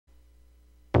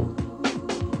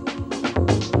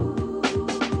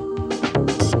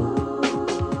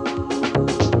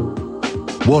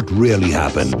What Really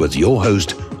Happened with your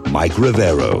host, Mike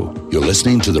Rivero. You're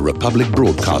listening to the Republic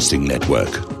Broadcasting Network,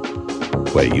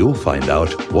 where you'll find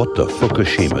out what the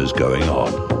Fukushima's going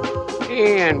on.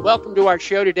 And welcome to our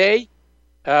show today.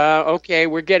 Okay,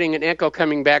 we're getting an echo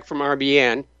coming back from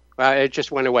RBN. It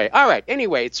just went away. All right.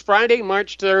 Anyway, it's Friday,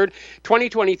 March 3rd,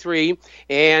 2023.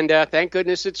 And thank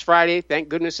goodness it's Friday. Thank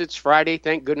goodness it's Friday.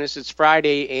 Thank goodness it's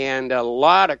Friday. And a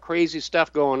lot of crazy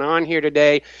stuff going on here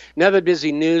today. Another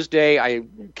busy news day. I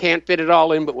can't fit it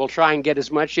all in, but we'll try and get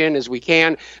as much in as we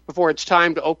can before it's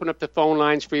time to open up the phone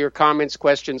lines for your comments,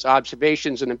 questions,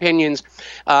 observations, and opinions.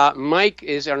 Mike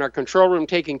is in our control room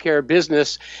taking care of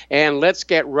business. And let's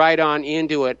get right on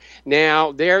into it.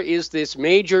 Now, there is this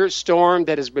major storm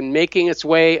that has been making its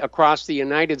way across the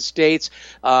United States.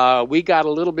 We got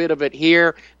a little bit of it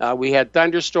here. We had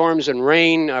thunderstorms and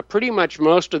rain pretty much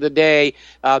most of the day.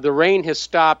 The rain has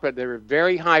stopped, but there are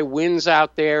very high winds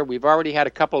out there. We've already had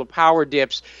a couple of power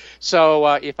dips. So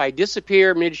if I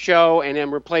disappear mid-show and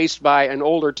am replaced by an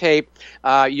older tape,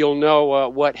 you'll know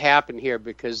what happened here,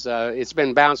 because it's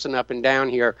been bouncing up and down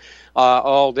here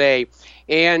all day.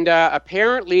 And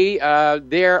apparently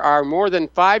there are more than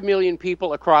 5 million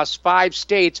people across 5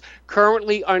 states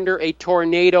currently under a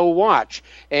tornado watch.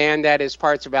 And that is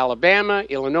parts of Alabama,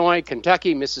 Illinois,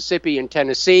 Kentucky, Mississippi, and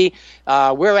Tennessee.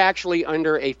 We're actually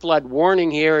under a flood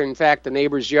warning here. In fact, the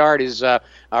neighbor's yard is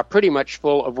pretty much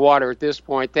full of water at this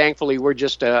point. Thankfully, we're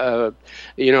just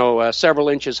several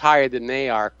inches higher than they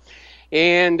are.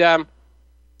 And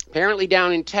apparently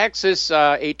down in Texas,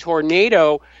 a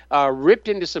tornado ripped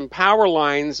into some power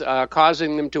lines,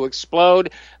 causing them to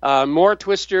explode. More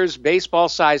twisters,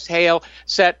 baseball-sized hail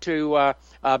set to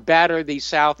batter the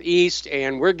southeast,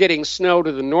 and we're getting snow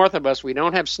to the north of us. We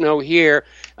don't have snow here,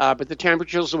 but the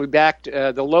temperatures will be back.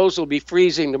 The lows will be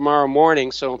freezing tomorrow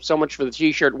morning, so much for the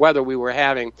T-shirt weather we were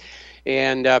having.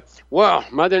 And, well,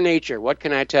 Mother Nature, what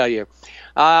can I tell you?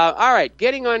 All right,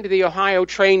 getting on to the Ohio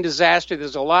train disaster,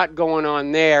 there's a lot going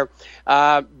on there.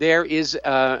 There is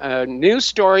a news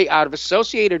story out of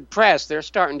Associated Press. They're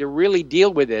starting to really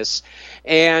deal with this.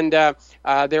 And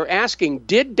they're asking,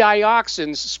 did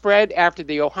dioxins spread after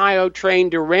the Ohio train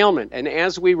derailment? And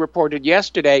as we reported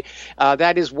yesterday,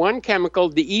 that is one chemical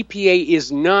the EPA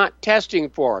is not testing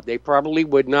for. They probably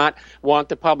would not want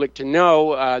the public to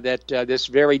know that this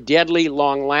very deadly,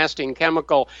 long-lasting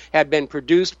chemical had been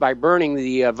produced by burning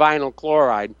the vinyl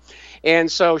chloride.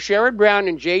 And so Sherrod Brown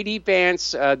and J.D.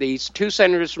 Vance, these two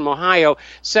senators from Ohio,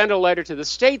 sent a letter to the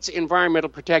state's Environmental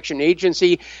Protection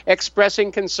Agency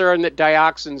expressing concern that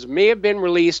dioxins may have been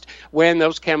released when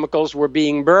those chemicals were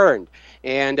being burned.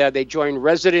 And they joined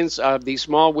residents of the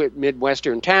small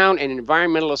Midwestern town and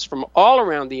environmentalists from all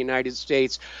around the United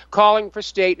States calling for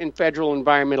state and federal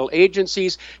environmental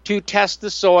agencies to test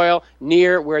the soil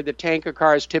near where the tanker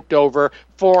cars tipped over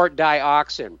for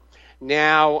dioxin.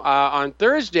 Now, on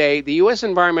Thursday, the U.S.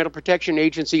 Environmental Protection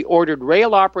Agency ordered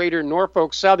rail operator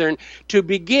Norfolk Southern to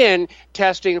begin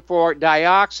testing for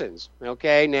dioxins.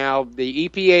 Okay, now the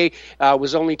EPA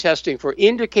was only testing for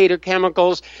indicator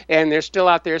chemicals, and they're still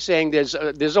out there saying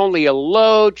there's only a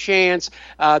low chance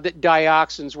that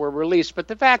dioxins were released. But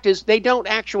the fact is, they don't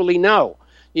actually know.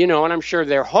 And I'm sure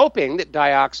they're hoping that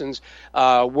dioxins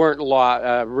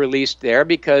weren't released there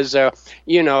because,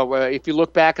 if you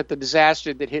look back at the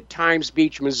disaster that hit Times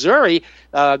Beach, Missouri,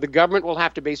 the government will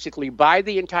have to basically buy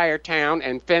the entire town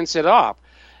and fence it off.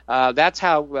 That's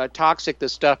how toxic the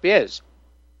stuff is.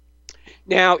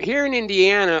 Now, here in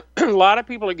Indiana, a lot of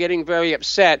people are getting very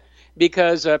upset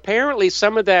because apparently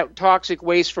some of that toxic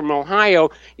waste from Ohio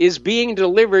is being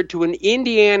delivered to an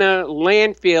Indiana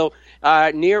landfill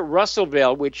near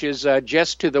Russellville, which is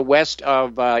just to the west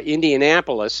of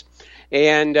Indianapolis.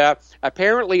 And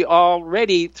apparently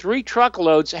already 3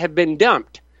 truckloads have been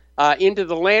dumped into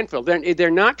the landfill.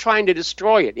 They're not trying to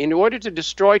destroy it. In order to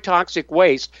destroy toxic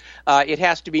waste, it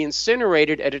has to be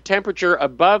incinerated at a temperature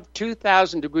above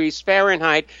 2,000 degrees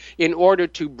Fahrenheit in order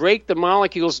to break the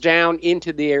molecules down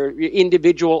into their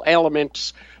individual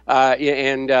elements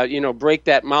and break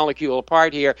that molecule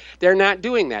apart here. They're not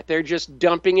doing that. They're just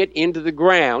dumping it into the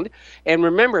ground. And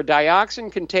remember,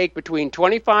 dioxin can take between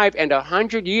 25 and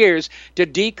 100 years to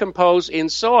decompose in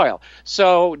soil.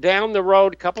 So down the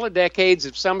road, a couple of decades,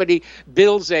 if somebody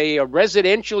builds a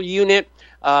residential unit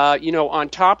on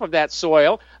top of that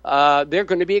soil, they're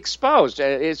going to be exposed.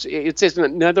 It's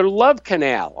another love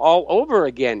canal all over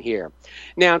again here.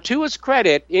 Now, to his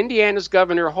credit, Indiana's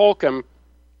Governor Holcomb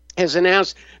has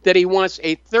announced that he wants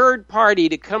a third party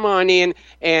to come on in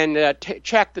and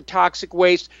check the toxic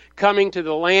waste coming to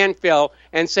the landfill,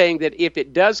 and saying that if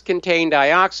it does contain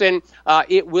dioxin,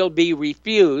 it will be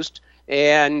refused.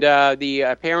 And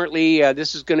apparently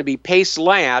this is going to be Pace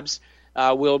Labs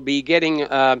will be getting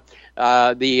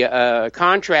the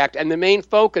contract, and the main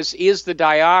focus is the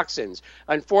dioxins.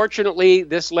 Unfortunately,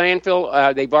 this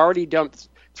landfill, they've already dumped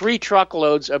 3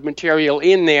 truckloads of material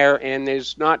in there, and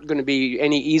there's not going to be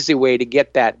any easy way to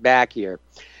get that back here.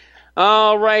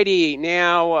 All righty.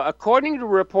 Now, according to a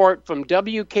report from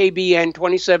WKBN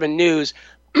 27 News,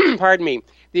 pardon me,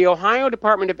 the Ohio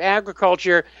Department of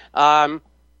Agriculture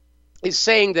is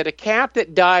saying that a calf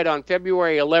that died on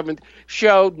February 11th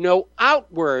showed no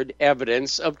outward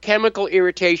evidence of chemical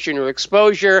irritation or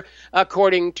exposure,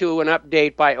 according to an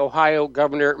update by Ohio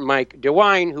Governor Mike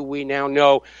DeWine, who we now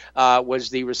know was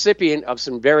the recipient of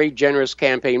some very generous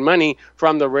campaign money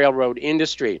from the railroad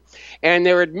industry. And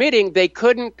they're admitting they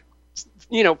couldn't,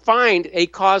 find a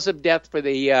cause of death for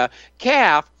the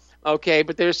calf. Okay,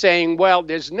 but they're saying, well,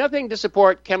 there's nothing to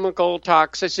support chemical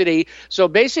toxicity. So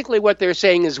basically what they're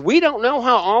saying is we don't know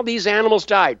how all these animals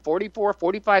died,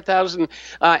 45,000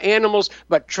 animals,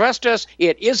 but trust us,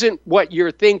 it isn't what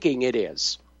you're thinking it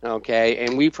is. Okay,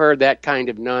 and we've heard that kind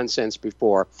of nonsense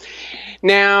before.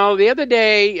 Now, the other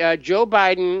day, Joe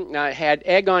Biden had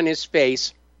egg on his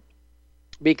face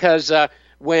because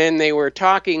when they were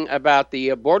talking about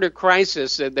the border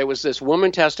crisis, there was this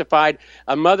woman testified,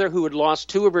 a mother who had lost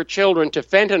 2 of her children to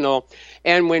fentanyl,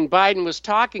 and when Biden was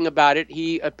talking about it,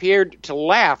 he appeared to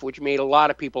laugh, which made a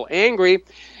lot of people angry.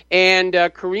 And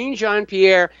Karine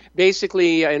Jean-Pierre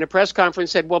basically in a press conference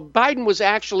said, well, Biden was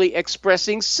actually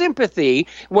expressing sympathy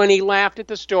when he laughed at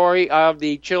the story of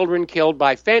the children killed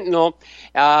by fentanyl.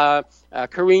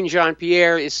 Karine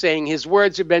Jean-Pierre is saying his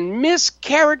words have been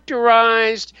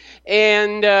mischaracterized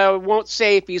and won't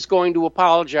say if he's going to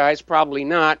apologize, probably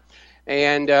not.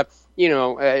 And,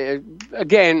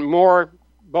 again, more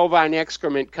bovine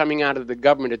excrement coming out of the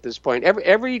government at this point.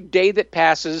 Every day that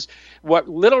passes, what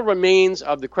little remains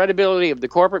of the credibility of the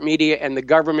corporate media and the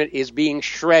government is being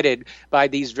shredded by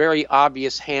these very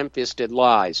obvious ham-fisted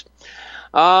lies.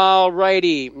 All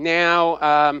righty.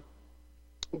 Now,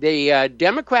 the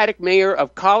Democratic mayor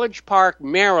of College Park,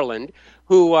 Maryland,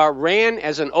 who ran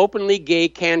as an openly gay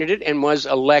candidate and was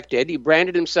elected. He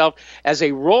branded himself as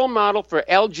a role model for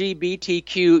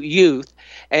LGBTQ youth,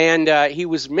 and he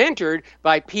was mentored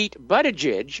by Pete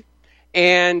Buttigieg,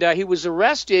 and he was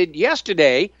arrested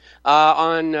yesterday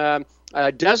on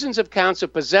dozens of counts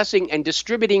of possessing and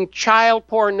distributing child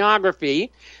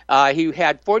pornography. He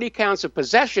had 40 counts of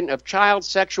possession of child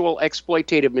sexual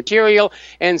exploitative material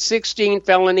and 16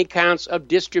 felony counts of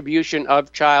distribution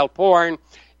of child porn.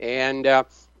 And,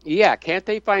 can't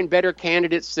they find better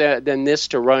candidates than this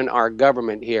to run our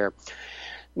government here?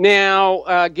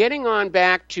 Now, getting on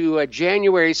back to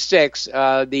January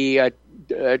 6th, the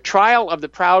trial of the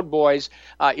Proud Boys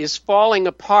is falling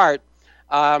apart.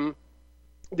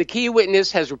 The key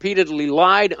witness has repeatedly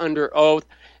lied under oath,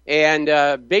 and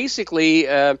basically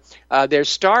their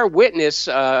star witness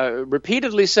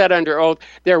repeatedly said under oath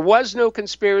there was no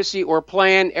conspiracy or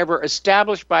plan ever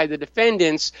established by the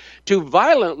defendants to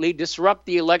violently disrupt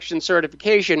the election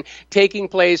certification taking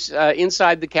place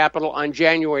inside the Capitol on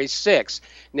January 6th.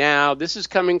 Now, this is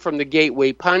coming from the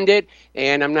Gateway Pundit,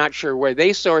 and I'm not sure where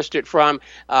they sourced it from,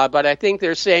 but I think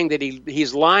they're saying that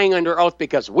he's lying under oath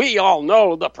because we all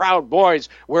know the Proud Boys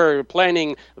were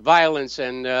planning violence,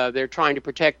 and they're trying to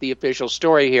protect the official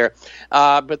story here.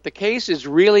 But the case is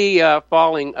really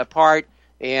falling apart,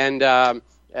 and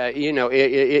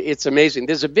it's amazing.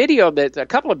 There's a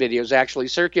couple of videos actually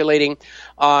circulating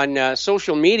on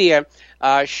social media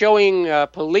showing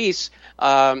police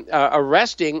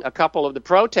arresting a couple of the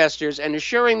protesters and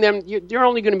assuring them you're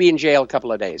only going to be in jail a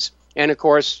couple of days. And, of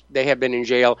course, they have been in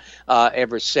jail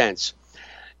ever since.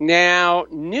 Now,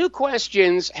 new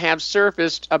questions have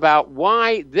surfaced about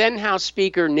why then-House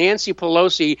Speaker Nancy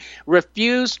Pelosi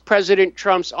refused President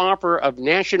Trump's offer of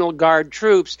National Guard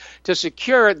troops to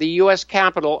secure the U.S.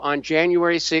 Capitol on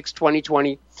January 6,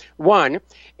 2021.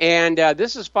 And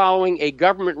this is following a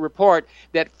government report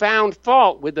that found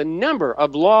fault with a number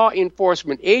of law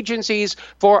enforcement agencies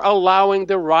for allowing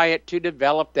the riot to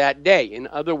develop that day. In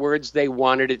other words, they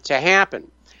wanted it to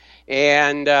happen.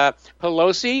 And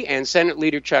Pelosi and Senate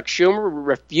Leader Chuck Schumer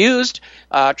refused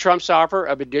Trump's offer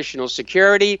of additional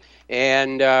security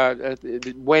and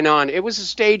went on. It was a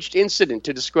staged incident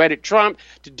to discredit Trump,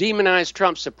 to demonize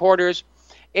Trump's supporters.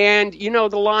 And, the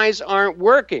lies aren't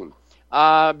working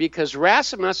because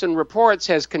Rasmussen Reports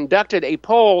has conducted a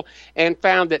poll and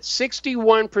found that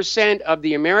 61% of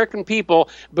the American people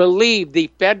believe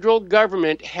the federal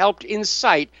government helped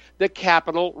incite the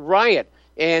Capitol riot.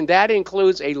 And that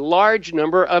includes a large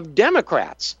number of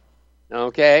Democrats.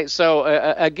 Okay, so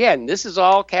again, this is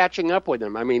all catching up with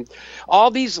them. I mean, all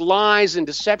these lies and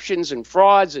deceptions and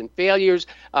frauds and failures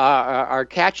are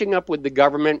catching up with the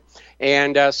government.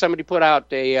 And somebody put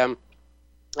out a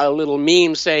little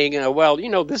meme saying, well,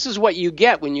 this is what you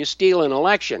get when you steal an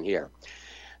election here.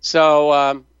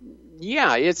 So,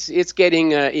 yeah, it's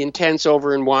getting intense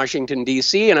over in Washington,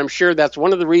 D.C., and I'm sure that's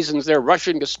one of the reasons they're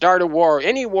rushing to start a war,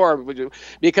 any war,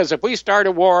 because if we start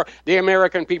a war, the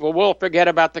American people will forget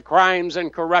about the crimes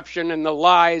and corruption and the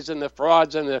lies and the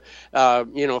frauds and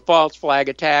the false flag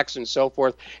attacks and so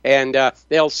forth, and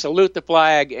they'll salute the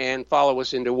flag and follow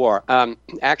us into war.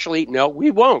 Actually, no, we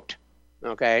won't,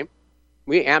 okay?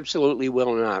 We absolutely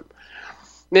will not.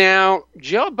 Now,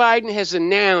 Joe Biden has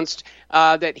announced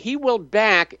that he will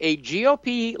back a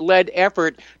GOP-led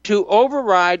effort to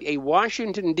override a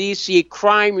Washington, D.C.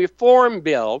 crime reform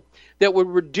bill that would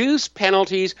reduce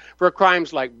penalties for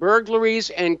crimes like burglaries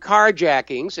and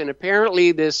carjackings. And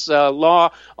apparently this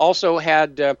law also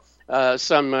had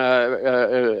some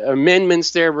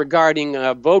amendments there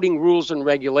regarding voting rules and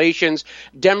regulations.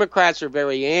 Democrats are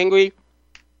very angry.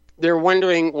 They're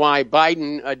wondering why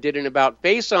Biden did an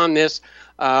about-face on this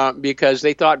because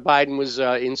they thought Biden was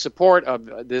in support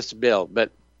of this bill,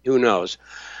 but who knows.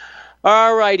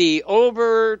 All righty,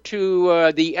 over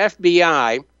to the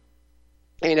FBI.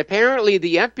 And apparently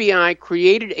the FBI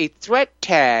created a threat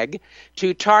tag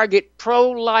to target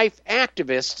pro-life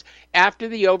activists after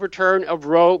the overturn of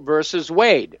Roe versus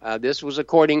Wade. This was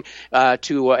according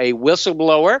to a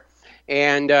whistleblower.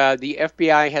 And the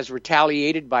FBI has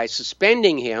retaliated by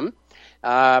suspending him.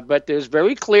 But there's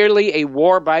very clearly a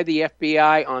war by the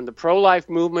FBI on the pro-life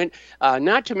movement,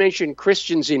 not to mention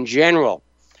Christians in general.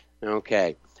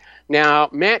 Okay. Now,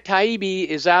 Matt Taibbi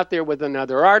is out there with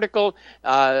another article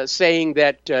saying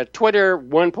that Twitter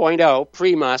 1.0,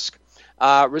 pre-Musk,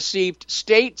 received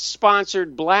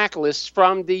state-sponsored blacklists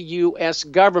from the U.S.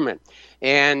 government.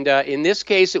 And in this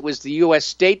case, it was the U.S.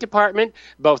 State Department,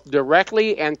 both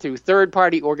directly and through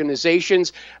third-party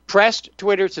organizations, pressed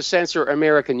Twitter to censor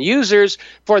American users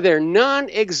for their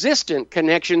non-existent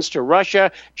connections to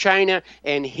Russia, China,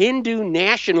 and Hindu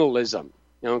nationalism.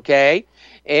 Okay?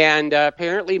 And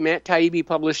apparently Matt Taibbi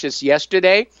published this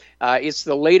yesterday. It's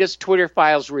the latest Twitter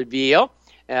files reveal.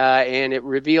 And it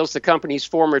reveals the company's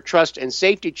former trust and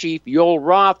safety chief, Yoel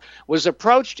Roth, was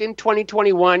approached in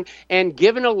 2021 and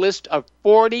given a list of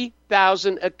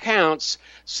 40,000 accounts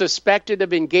suspected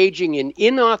of engaging in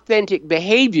inauthentic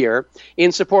behavior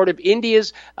in support of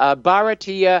India's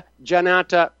Bharatiya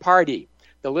Janata Party.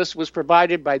 The list was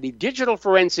provided by the Digital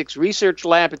Forensics Research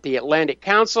Lab at the Atlantic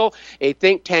Council, a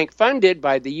think tank funded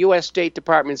by the U.S. State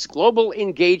Department's Global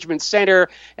Engagement Center,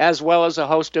 as well as a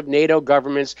host of NATO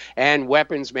governments and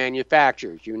weapons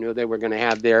manufacturers. You knew they were going to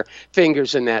have their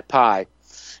fingers in that pie.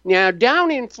 Now, down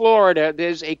in Florida,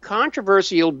 there's a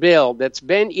controversial bill that's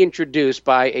been introduced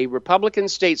by a Republican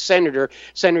state senator,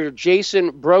 Senator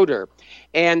Jason Broder.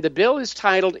 And the bill is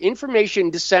titled Information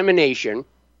Dissemination.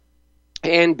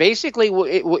 And basically,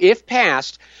 if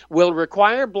passed, will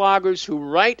require bloggers who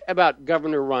write about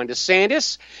Governor Ron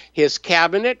DeSantis, his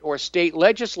cabinet, or state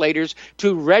legislators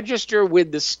to register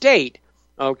with the state,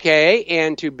 okay,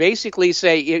 and to basically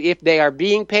say if they are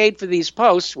being paid for these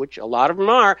posts, which a lot of them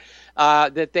are,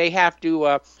 that they have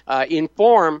to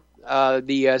inform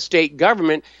the state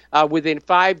government within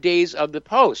 5 days of the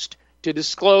post to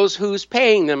disclose who's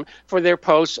paying them for their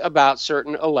posts about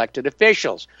certain elected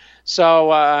officials. So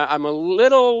I'm a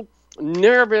little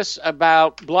nervous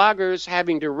about bloggers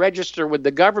having to register with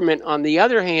the government. On the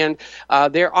other hand,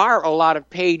 there are a lot of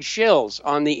paid shills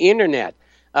on the internet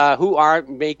who are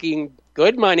making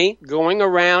good money going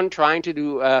around trying to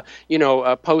do,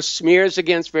 post smears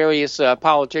against various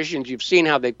politicians. You've seen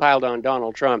how they piled on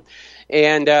Donald Trump.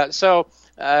 And so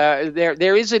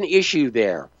there is an issue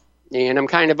there. And I'm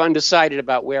kind of undecided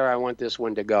about where I want this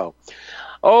one to go.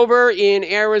 Over in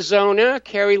Arizona,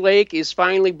 Kari Lake is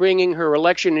finally bringing her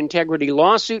election integrity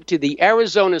lawsuit to the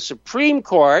Arizona Supreme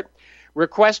Court,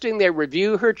 requesting they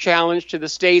review her challenge to the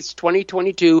state's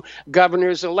 2022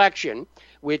 governor's election,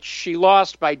 which she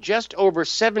lost by just over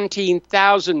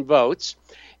 17,000 votes.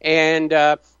 And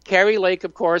Kari Lake,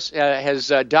 of course, has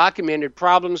documented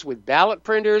problems with ballot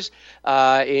printers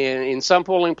in some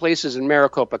polling places in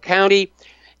Maricopa County.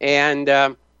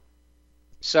 And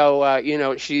so,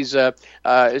 she's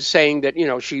saying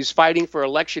that, she's fighting for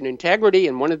election integrity.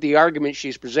 And one of the arguments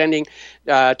she's presenting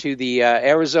to the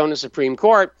Arizona Supreme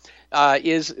Court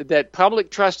is that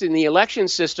public trust in the election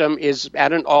system is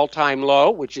at an all-time low,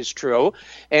 which is true.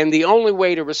 And the only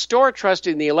way to restore trust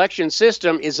in the election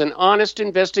system is an honest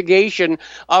investigation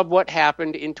of what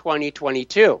happened in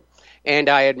 2022. and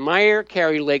I admire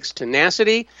Kari Lake's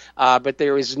tenacity, but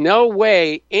there is no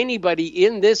way anybody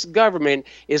in this government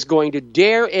is going to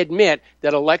dare admit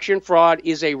that election fraud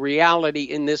is a reality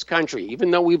in this country,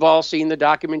 even though we've all seen the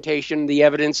documentation, the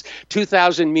evidence,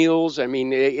 2,000 mules. I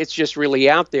mean, it's just really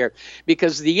out there,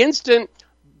 because the instant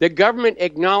the government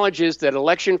acknowledges that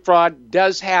election fraud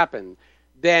does happen,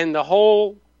 then the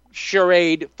whole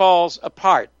charade falls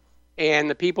apart, and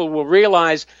the people will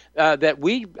realize that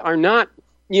we are not,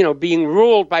 being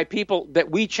ruled by people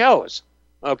that we chose.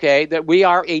 Okay, that we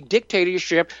are a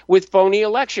dictatorship with phony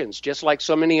elections, just like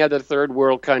so many other third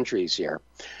world countries here.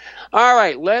 All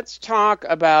right, let's talk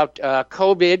about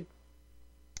COVID.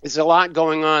 There's a lot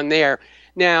going on there.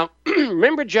 Now,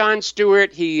 remember Jon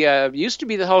Stewart? He used to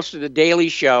be the host of The Daily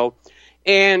Show,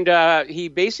 and he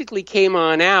basically came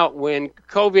on out when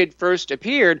COVID first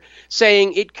appeared,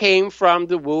 saying it came from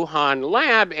the Wuhan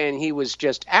lab, and he was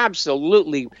just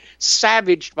absolutely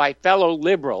savaged by fellow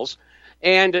liberals.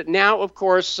 And now, of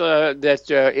course, that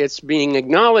it's being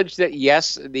acknowledged that,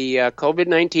 yes, the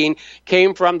COVID-19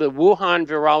 came from the Wuhan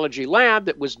Virology Lab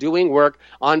that was doing work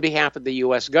on behalf of the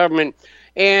U.S. government.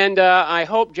 And I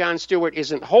hope Jon Stewart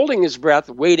isn't holding his breath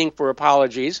waiting for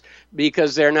apologies,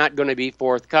 because they're not going to be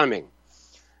forthcoming.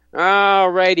 All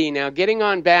righty. Now, getting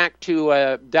on back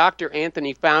to Dr.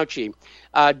 Anthony Fauci.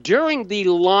 During the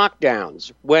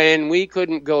lockdowns, when we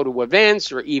couldn't go to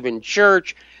events or even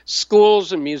church,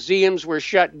 schools and museums were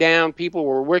shut down, people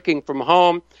were working from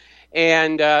home,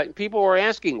 and people were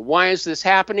asking, why is this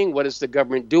happening? What is the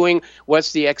government doing?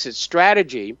 What's the exit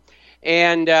strategy?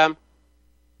 And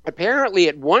apparently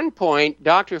at one point,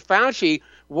 Dr. Fauci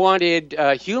wanted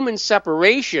human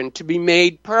separation to be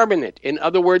made permanent. In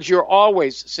other words, you're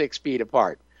always 6 feet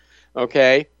apart,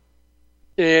 okay?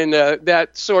 And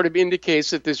that sort of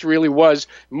indicates that this really was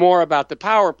more about the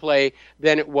power play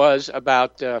than it was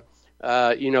about, the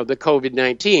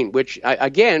COVID-19, which,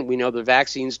 again, we know the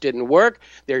vaccines didn't work.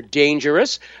 They're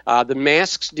dangerous. The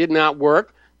masks did not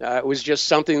work. It was just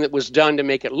something that was done to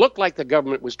make it look like the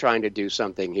government was trying to do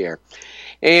something here.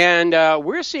 And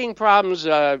we're seeing problems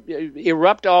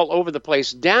erupt all over the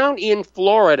place. Down in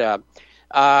Florida,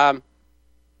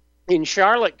 in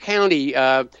Charlotte County,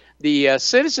 the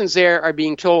citizens there are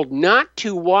being told not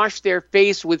to wash their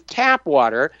face with tap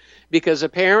water, because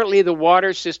apparently the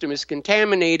water system is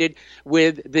contaminated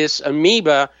with this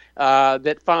amoeba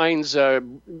that finds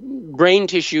brain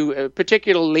tissue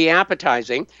particularly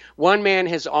appetizing. One man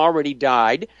has already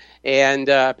died, and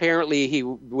apparently he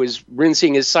was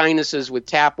rinsing his sinuses with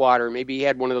tap water. Maybe he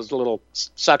had one of those little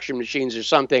suction machines or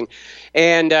something,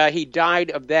 and he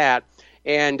died of that.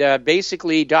 And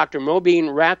basically, Dr. Mobeen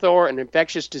Rathore, an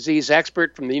infectious disease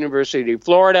expert from the University of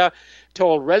Florida,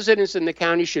 told residents in the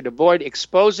county should avoid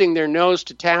exposing their nose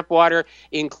to tap water,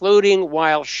 including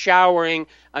while showering,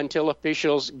 until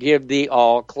officials give the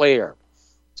all clear.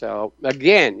 So,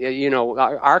 again,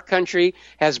 our country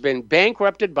has been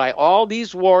bankrupted by all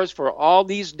these wars for all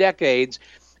these decades,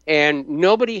 and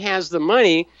nobody has the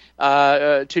money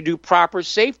to do proper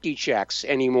safety checks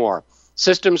anymore.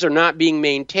 Systems are not being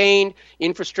maintained.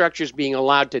 Infrastructure is being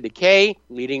allowed to decay,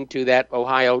 leading to that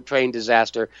Ohio train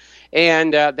disaster.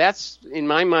 And that's, in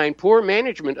my mind, poor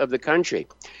management of the country.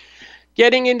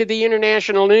 Getting into the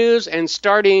international news and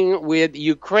starting with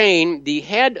Ukraine, the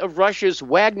head of Russia's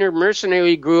Wagner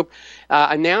mercenary group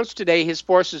announced today his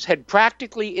forces had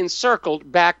practically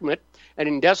encircled Bakhmut, an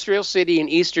industrial city in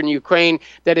eastern Ukraine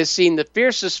that has seen the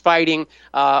fiercest fighting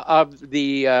of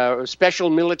the special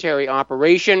military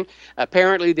operation.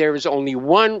 Apparently, there is only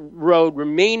one road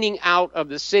remaining out of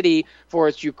the city for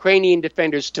its Ukrainian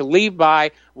defenders to leave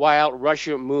by while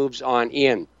Russia moves on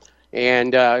in.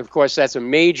 And, of course, that's a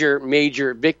major,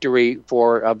 major victory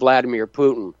for Vladimir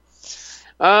Putin.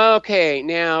 Okay,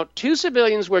 now, 2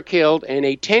 civilians were killed and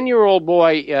a 10-year-old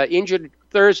boy injured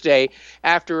Thursday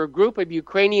after a group of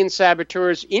Ukrainian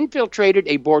saboteurs infiltrated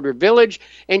a border village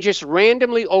and just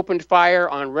randomly opened fire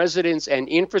on residents and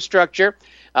infrastructure.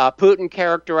 Putin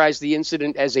characterized the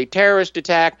incident as a terrorist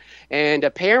attack, and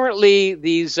apparently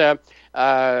these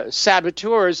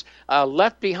saboteurs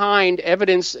left behind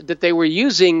evidence that they were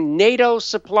using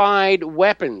NATO-supplied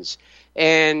weapons.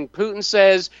 And Putin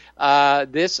says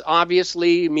this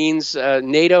obviously means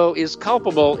NATO is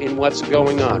culpable in what's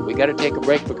going on. We got to take a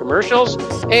break for commercials,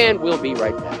 and we'll be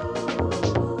right back.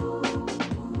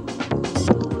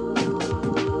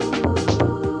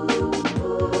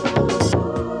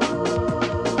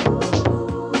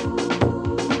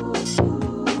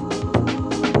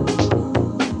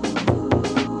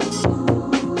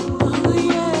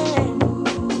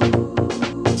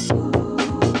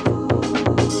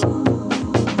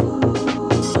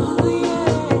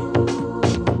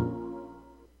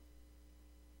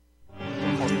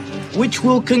 which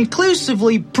will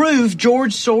conclusively prove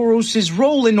George Soros'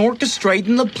 role in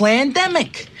orchestrating the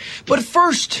pandemic. But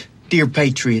first, dear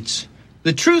patriots,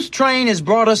 the truth train has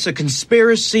brought us a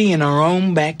conspiracy in our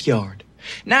own backyard.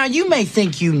 Now, you may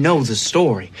think you know the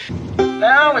story.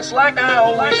 Now, it's like I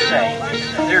always say,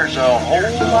 there's a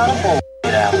whole lot of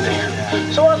bullshit out there.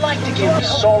 So I'd like to give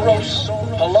Soros,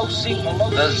 Pelosi,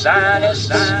 the Zionists,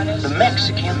 the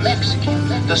Mexican,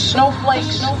 the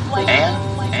snowflakes, and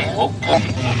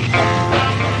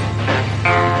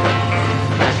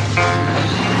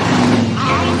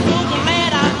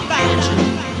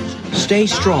Stay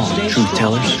strong, truth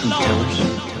tellers.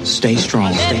 Stay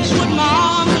strong. And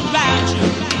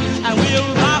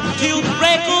we'll rock till the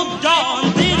break of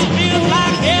dawn. This feels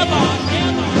like heaven.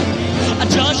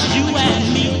 Just you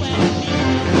and me.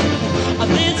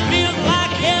 This feels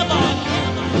like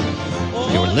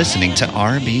heaven. You're listening to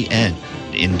RBN,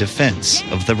 in defense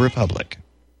of the Republic.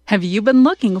 Have you been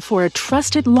looking for a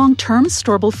trusted long-term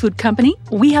storable food company?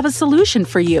 We have a solution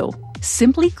for you.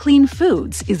 Simply Clean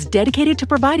Foods is dedicated to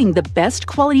providing the best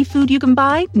quality food you can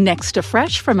buy next to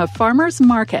fresh from a farmer's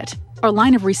market. Our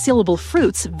line of resealable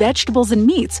fruits, vegetables, and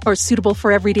meats are suitable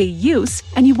for everyday use,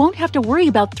 and you won't have to worry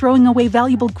about throwing away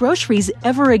valuable groceries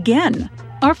ever again.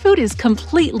 Our food is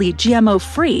completely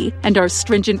GMO-free, and our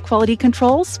stringent quality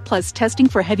controls, plus testing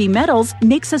for heavy metals,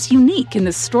 makes us unique in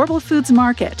the storable foods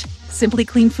market. Simply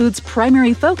Clean Foods'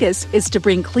 primary focus is to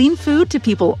bring clean food to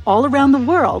people all around the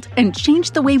world and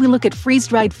change the way we look at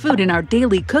freeze-dried food in our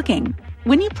daily cooking.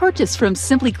 When you purchase from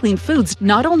Simply Clean Foods,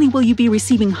 not only will you be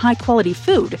receiving high-quality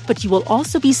food, but you will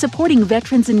also be supporting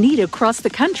veterans in need across the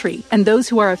country and those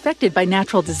who are affected by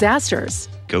natural disasters.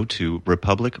 Go to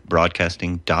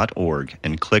republicbroadcasting.org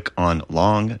and click on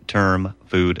long-term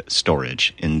food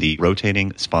storage in the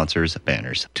rotating sponsors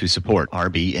banners to support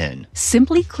RBN.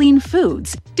 Simply Clean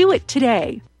Foods. Do it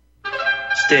today.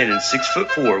 Standing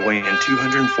 6'4", weighing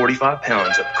 245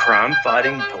 pounds of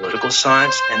crime-fighting, political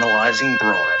science analyzing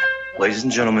brawn. Ladies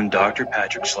and gentlemen, Dr.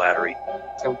 Patrick Slattery.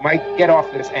 So, Mike, get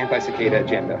off this anti-cicada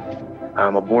agenda.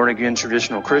 I'm a born-again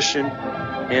traditional Christian,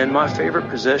 and my favorite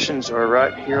possessions are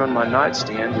right here on my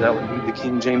nightstand. That would be the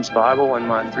King James Bible and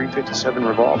my .357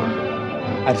 revolver.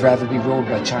 I'd rather be ruled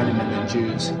by Chinamen than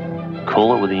Jews.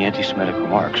 Cool it with the anti-Semitic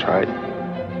remarks, right?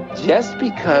 Just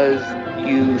because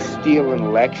you steal an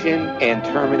election and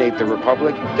terminate the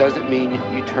Republic doesn't mean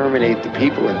you terminate the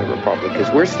people in the Republic, because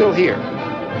we're still here.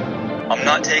 I'm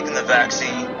not taking the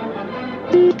vaccine.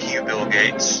 F*** you, Bill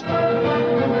Gates.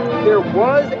 There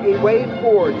was a way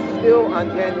forward still on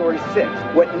January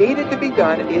 6th. What needed to be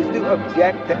done is to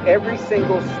object to every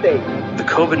single state. The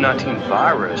COVID-19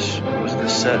 virus was the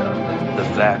setup. The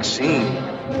vaccine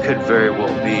could very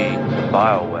well be the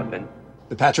bioweapon.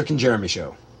 The Patrick and Jeremy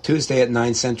Show, Tuesday at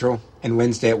 9 Central and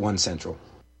Wednesday at 1 Central.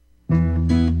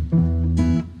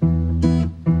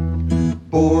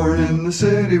 Born in the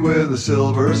city with a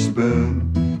silver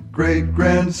spoon,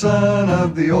 great-grandson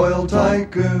of the oil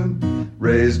tycoon,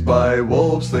 raised by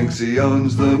wolves, thinks he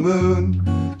owns the moon,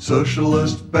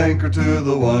 socialist banker to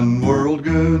the one-world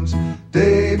goons,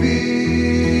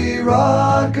 Davy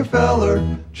Rockefeller,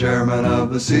 chairman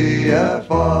of the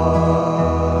CFR.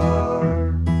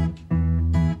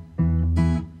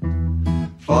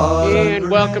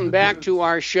 And welcome back to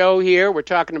our show here. We're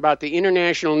talking about the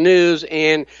international news,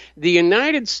 and the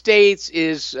United States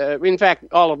is, in fact,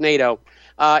 all of NATO,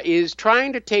 is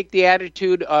trying to take the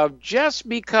attitude of just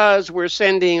because we're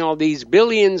sending all these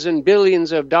billions and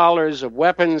billions of dollars of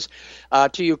weapons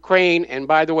to Ukraine, and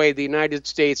by the way, the United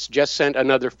States just sent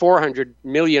another $400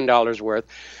 million worth,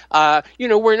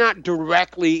 we're not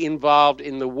directly involved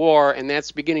in the war, and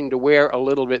that's beginning to wear a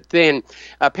little bit thin.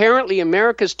 Apparently,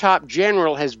 America's top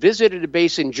general has visited a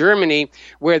base in Germany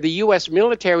where the U.S.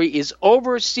 military is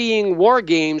overseeing war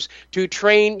games to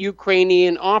train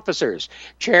Ukrainian officers.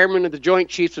 Chairman of the Joint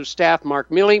Chiefs of Staff, Mark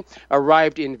Milley,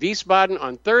 arrived in Wiesbaden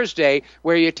on Thursday,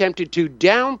 where he attempted to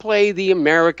downplay the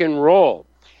American role.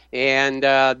 And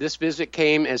this visit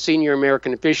came as senior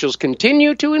American officials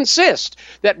continue to insist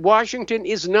that Washington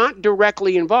is not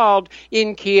directly involved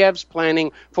in Kiev's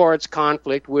planning for its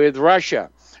conflict with Russia.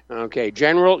 Okay,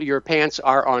 General, your pants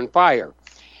are on fire.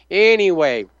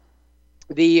 Anyway,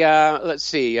 the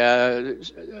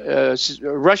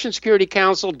Russian Security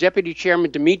Council Deputy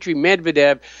Chairman Dmitry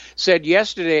Medvedev said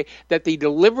yesterday that the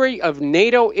delivery of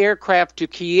NATO aircraft to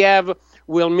Kiev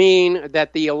will mean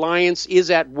that the alliance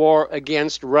is at war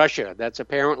against Russia. That's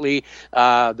apparently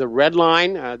the red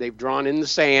line they've drawn in the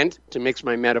sand, to mix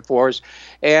my metaphors.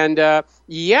 And there's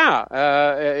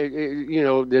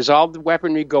all the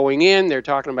weaponry going in. They're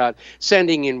talking about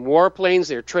sending in warplanes.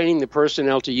 They're training the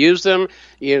personnel to use them.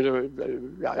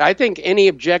 I think any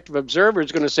objective observer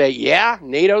is going to say, yeah,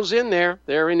 NATO's in there.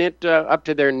 They're in it up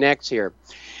to their necks here.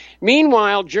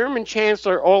 Meanwhile, German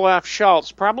Chancellor Olaf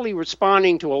Scholz, probably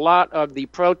responding to a lot of the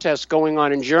protests going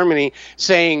on in Germany,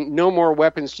 saying no more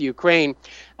weapons to Ukraine,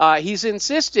 he's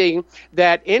insisting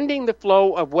that ending the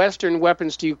flow of Western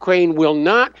weapons to Ukraine will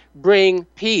not bring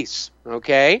peace,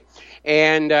 okay?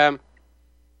 And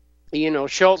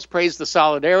Scholz praised the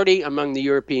solidarity among the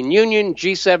European Union,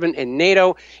 G7, and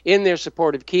NATO in their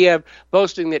support of Kiev,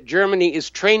 boasting that Germany is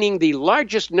training the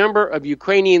largest number of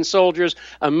Ukrainian soldiers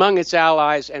among its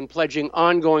allies and pledging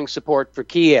ongoing support for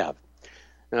Kiev.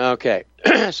 Okay,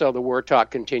 so the war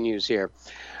talk continues here.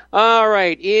 All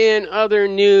right, in other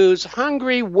news,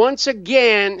 Hungary once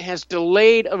again has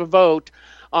delayed a vote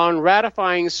on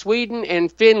ratifying Sweden and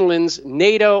Finland's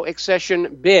NATO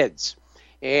accession bids.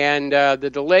 And the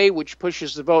delay, which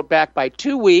pushes the vote back by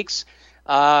 2 weeks,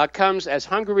 comes as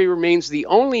Hungary remains the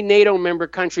only NATO member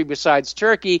country besides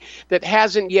Turkey that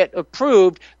hasn't yet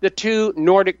approved the two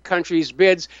Nordic countries'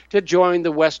 bids to join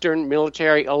the Western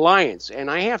military alliance. And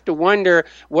I have to wonder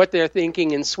what they're thinking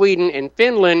in Sweden and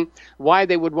Finland, why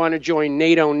they would want to join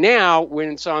NATO now when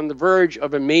it's on the verge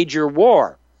of a major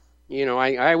war.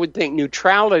 I would think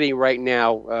neutrality right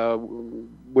now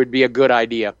would be a good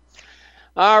idea.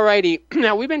 All righty.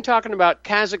 Now, we've been talking about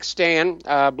Kazakhstan.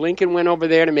 Blinken went over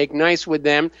there to make nice with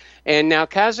them. And now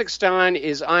Kazakhstan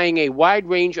is eyeing a wide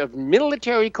range of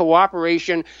military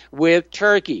cooperation with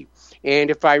Turkey.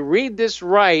 And if I read this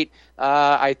right,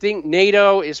 I think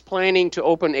NATO is planning to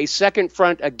open a second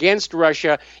front against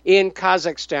Russia in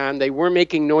Kazakhstan. They were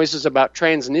making noises about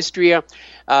Transnistria,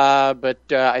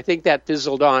 but I think that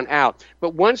fizzled on out.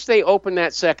 But once they open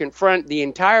that second front, the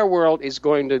entire world is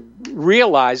going to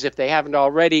realize, if they haven't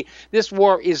already, this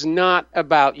war is not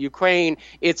about Ukraine.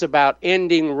 It's about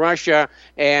ending Russia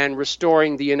and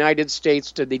restoring the United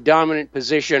States to the dominant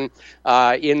position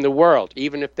in the world,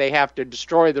 even if they have to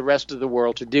destroy the rest of the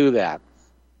world to do that.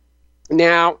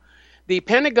 Now, the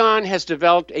Pentagon has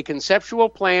developed a conceptual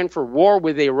plan for war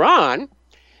with Iran,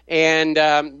 and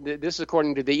this is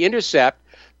according to The Intercept,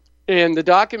 and the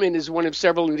document is one of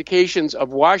several indications of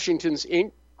Washington's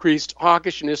increased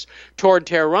hawkishness toward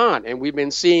Tehran, and we've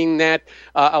been seeing that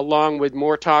along with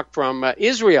more talk from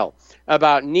Israel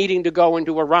about needing to go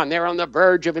into Iran. They're on the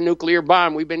verge of a nuclear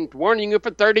bomb. We've been warning you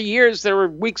for 30 years. They were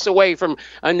weeks away from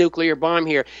a nuclear bomb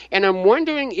here. And I'm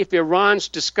wondering if Iran's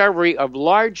discovery of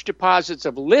large deposits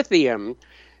of lithium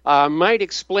might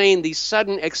explain the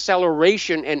sudden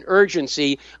acceleration and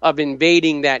urgency of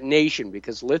invading that nation,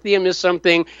 because lithium is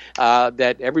something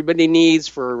that everybody needs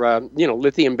for,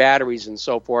 lithium batteries and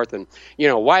so forth. And,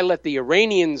 why let the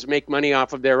Iranians make money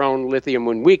off of their own lithium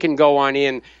when we can go on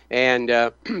in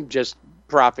and just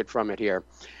profit from it here?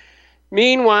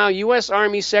 Meanwhile, U.S.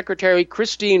 Army Secretary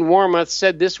Christine Wormuth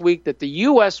said this week that the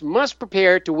U.S. must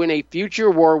prepare to win a future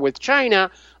war with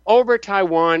China over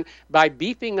Taiwan by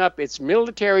beefing up its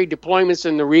military deployments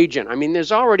in the region. I mean,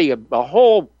 there's already a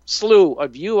whole slew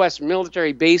of U.S.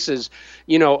 military bases,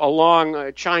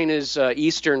 along China's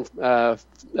eastern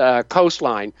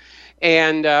coastline.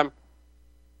 And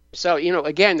so,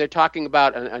 again, they're talking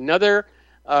about another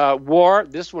war,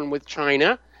 this one with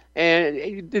China,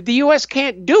 and the U.S.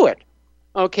 can't do it.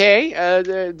 Okay,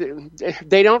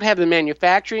 they don't have the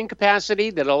manufacturing capacity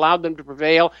that allowed them to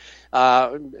prevail,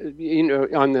 on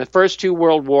the first two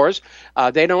world wars.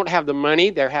 They don't have the money.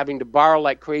 They're having to borrow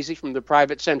like crazy from the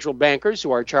private central bankers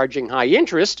who are charging high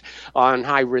interest on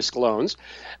high-risk loans.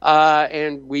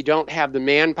 And we don't have the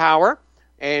manpower.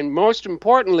 And most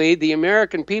importantly, the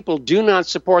American people do not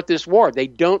support this war. They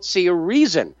don't see a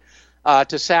reason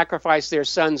to sacrifice their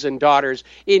sons and daughters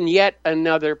in yet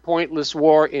another pointless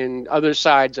war in other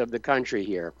sides of the country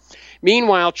here.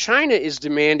 Meanwhile, China is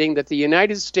demanding that the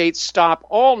United States stop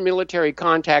all military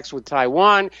contacts with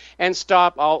Taiwan and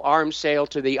stop all arms sale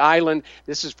to the island.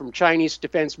 This is from Chinese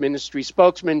Defense Ministry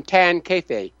spokesman Tan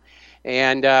Kefei.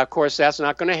 And, of course, that's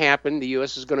not going to happen. The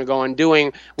U.S. is going to go on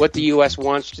doing what the U.S.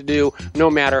 wants to do, no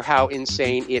matter how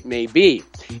insane it may be.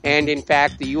 And, in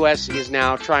fact, the U.S. is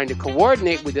now trying to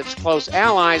coordinate with its close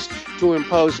allies to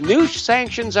impose new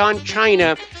sanctions on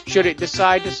China should it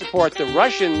decide to support the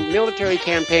Russian military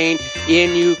campaign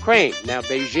in Ukraine. Now,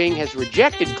 Beijing has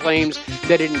rejected claims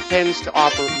that it intends to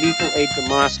offer lethal aid to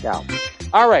Moscow.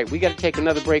 All right, we got to take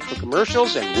another break for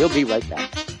commercials, and we'll be right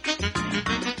back.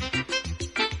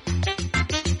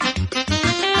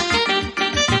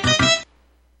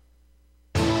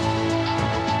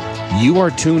 You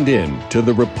are tuned in to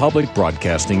the Republic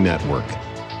Broadcasting Network.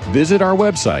 Visit our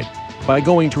website by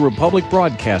going to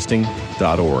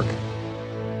republicbroadcasting.org.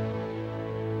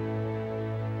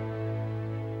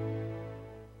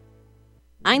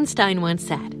 Einstein once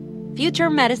said, "Future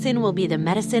medicine will be the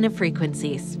medicine of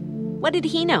frequencies." What did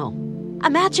he know?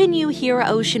 Imagine you hear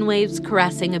ocean waves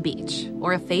caressing a beach,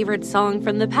 or a favorite song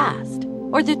from the past,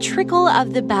 or the trickle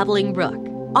of the babbling brook.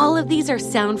 All of these are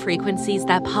sound frequencies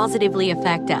that positively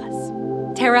affect us.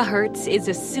 Terahertz is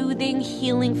a soothing,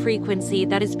 healing frequency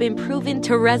that has been proven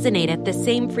to resonate at the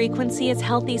same frequency as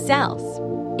healthy cells.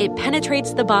 It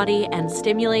penetrates the body and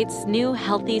stimulates new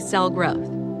healthy cell growth.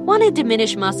 Want to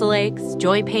diminish muscle aches,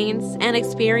 joint pains, and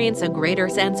experience a greater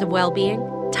sense of well-being?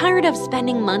 Tired of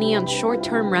spending money on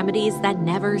short-term remedies that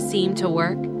never seem to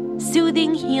work?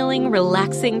 Soothing, healing,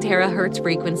 relaxing terahertz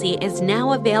frequency is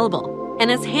now available and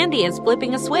as handy as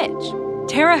flipping a switch.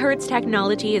 Terahertz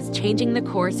technology is changing the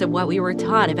course of what we were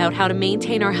taught about how to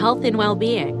maintain our health and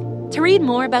well-being. To read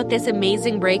more about this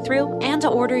amazing breakthrough and to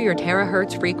order your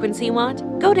terahertz frequency wand,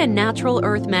 go to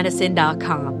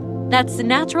NaturalEarthMedicine.com. That's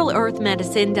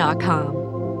NaturalEarthMedicine.com.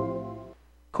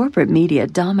 Corporate media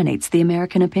dominates the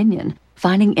American opinion.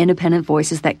 Finding independent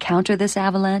voices that counter this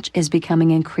avalanche is becoming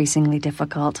increasingly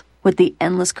difficult. With the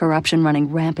endless corruption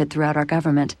running rampant throughout our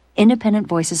government, independent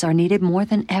voices are needed more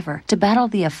than ever to battle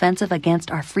the offensive against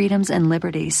our freedoms and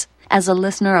liberties. As a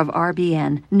listener of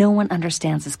RBN, no one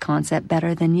understands this concept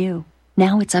better than you.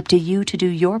 Now it's up to you to do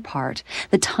your part.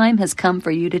 The time has come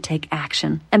for you to take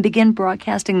action and begin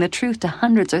broadcasting the truth to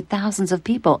hundreds or thousands of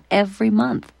people every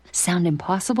month. Sound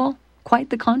impossible?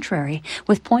 Quite the contrary.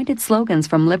 With pointed slogans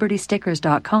from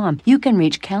LibertyStickers.com, you can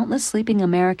reach countless sleeping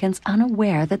Americans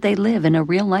unaware that they live in a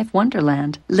real-life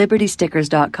wonderland.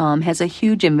 LibertyStickers.com has a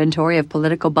huge inventory of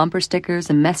political bumper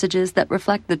stickers and messages that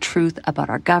reflect the truth about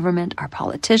our government, our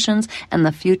politicians, and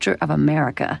the future of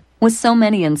America. With so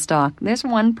many in stock, there's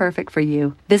one perfect for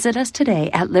you. Visit us today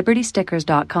at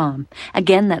LibertyStickers.com.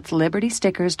 Again, that's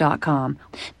LibertyStickers.com.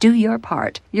 Do your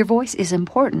part. Your voice is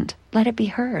important. Let it be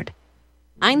heard.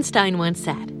 Einstein once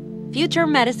said, "Future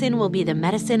medicine will be the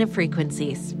medicine of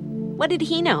frequencies." What did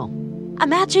he know?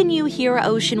 Imagine you hear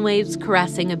ocean waves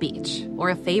caressing a beach, or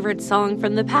a favorite song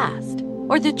from the past,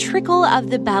 or the trickle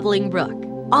of the babbling brook.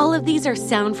 All of these are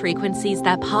sound frequencies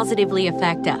that positively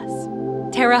affect us.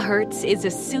 Terahertz is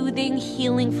a soothing,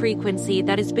 healing frequency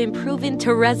that has been proven to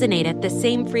resonate at the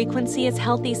same frequency as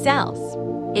healthy cells.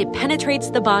 It penetrates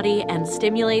the body and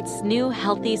stimulates new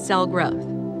healthy cell growth.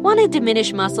 Want to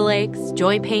diminish muscle aches,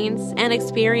 joint pains, and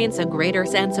experience a greater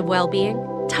sense of well-being?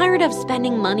 Tired of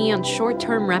spending money on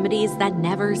short-term remedies that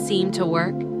never seem to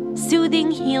work? Soothing,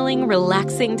 healing,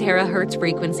 relaxing terahertz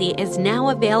frequency is now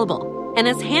available and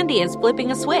as handy as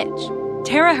flipping a switch.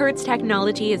 Terahertz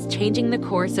technology is changing the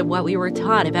course of what we were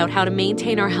taught about how to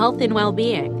maintain our health and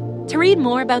well-being. To read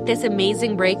more about this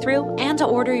amazing breakthrough and to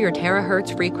order your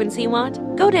terahertz frequency wand,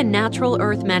 go to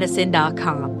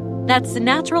NaturalEarthMedicine.com. That's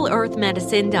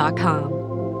NaturalEarthMedicine.com.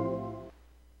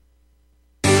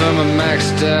 Some are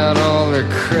maxed out all their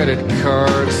credit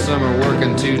cards. Some are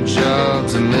working 2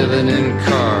 jobs and living in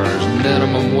cars.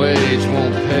 Minimum wage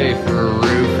won't pay for a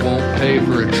roof, won't pay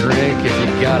for a drink. If you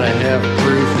gotta have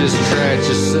proof, just try it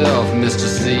yourself, Mr.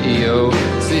 CEO.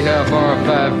 See how far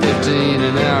 $5.15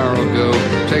 an hour will go.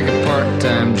 Take a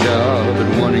part-time job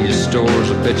at one of your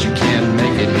stores. I bet you can't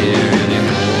make it here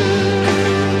anymore.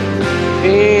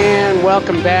 And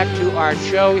welcome back to our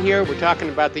show here. We're talking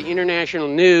about the international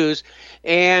news.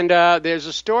 And there's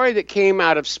a story that came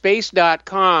out of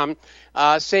space.com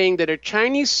saying that a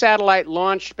Chinese satellite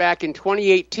launched back in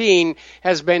 2018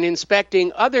 has been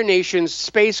inspecting other nations'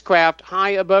 spacecraft high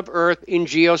above Earth in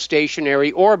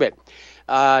geostationary orbit.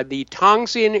 The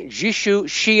Tongxin Jishu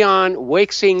Xi'an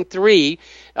Weixing 3,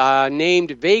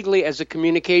 named vaguely as a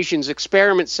communications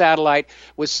experiment satellite,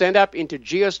 was sent up into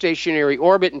geostationary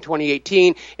orbit in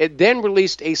 2018. It then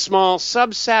released a small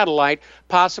sub-satellite,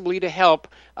 possibly to help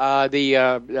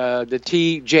the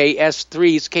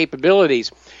TJS-3's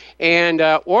capabilities. And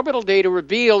orbital data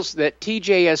reveals that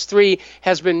TJS-3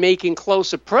 has been making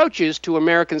close approaches to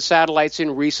American satellites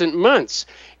in recent months.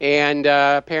 And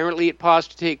apparently it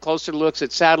paused to take closer looks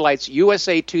at satellites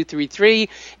USA-233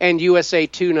 and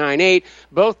USA-298,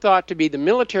 both thought to be the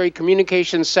military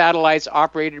communications satellites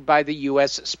operated by the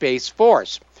U.S. Space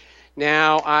Force.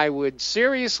 Now, I would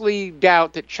seriously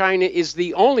doubt that China is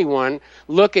the only one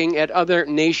looking at other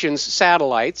nations'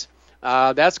 satellites.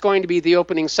 That's going to be the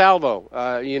opening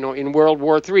salvo, in World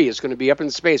War III. It's going to be up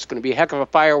in space. It's going to be a heck of a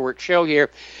fireworks show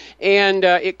here. And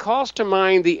it calls to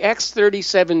mind the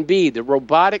X-37B, the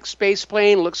robotic space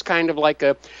plane. Looks kind of like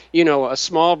a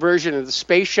small version of the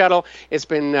space shuttle. It's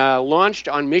been launched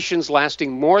on missions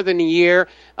lasting more than a year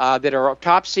that are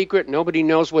top secret. Nobody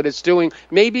knows what it's doing.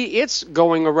 Maybe it's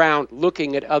going around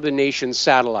looking at other nations'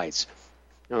 satellites.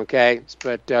 Okay,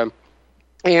 but...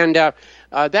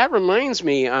 that reminds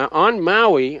me, on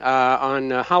Maui, on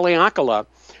Haleakala,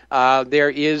 there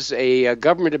is a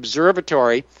government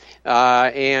observatory,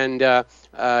 and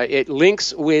it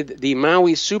links with the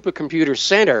Maui Supercomputer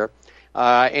Center,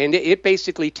 and it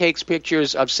basically takes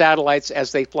pictures of satellites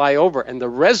as they fly over, and the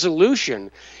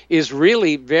resolution is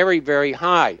really very, very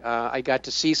high. I got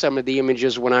to see some of the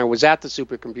images when I was at the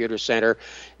Supercomputer Center,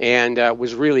 and it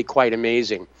was really quite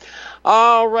amazing.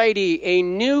 All righty, a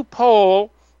new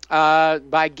poll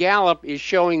by Gallup is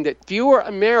showing that fewer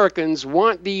Americans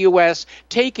want the U.S.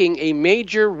 taking a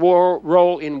major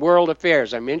role in world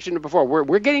affairs. I mentioned it before.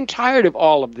 We're getting tired of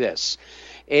all of this.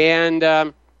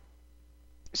 And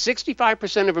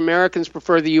 65% of Americans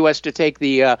prefer the U.S. to take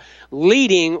the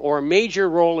leading or major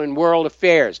role in world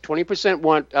affairs. 20%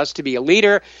 want us to be a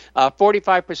leader.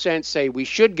 45% say we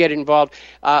should get involved.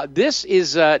 This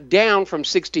is down from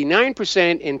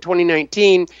 69% in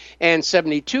 2019 and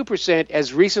 72%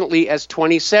 as recently as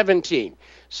 2017.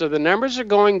 So the numbers are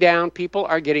going down. People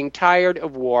are getting tired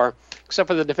of war, except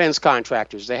for the defense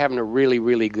contractors. They're having a really,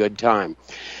 really good time.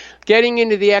 Getting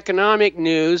into the economic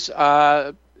news,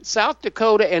 South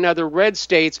Dakota and other red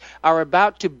states are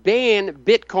about to ban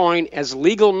Bitcoin as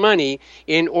legal money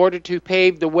in order to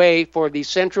pave the way for the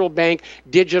central bank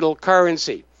digital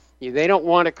currency. They don't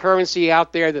want a currency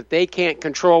out there that they can't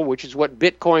control, which is what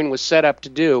Bitcoin was set up to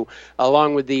do,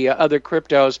 along with the other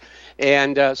cryptos.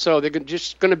 And so they're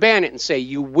just going to ban it and say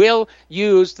you will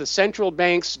use the central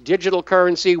bank's digital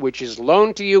currency, which is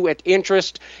loaned to you at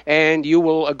interest, and you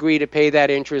will agree to pay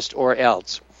that interest or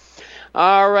else.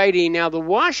 All righty. Now, the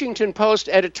Washington Post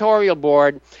editorial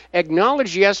board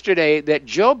acknowledged yesterday that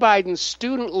Joe Biden's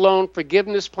student loan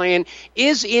forgiveness plan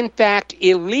is, in fact,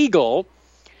 illegal,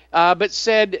 but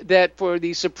said that for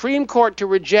the Supreme Court to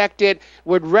reject it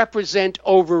would represent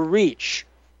overreach.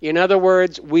 In other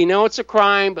words, we know it's a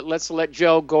crime, but let's let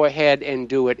Joe go ahead and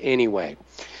do it anyway.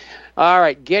 All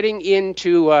right. Getting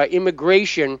into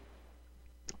immigration.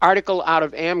 Article out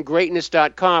of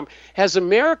amgreatness.com. Has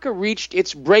America reached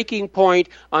its breaking point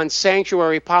on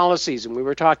sanctuary policies? And we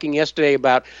were talking yesterday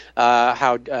about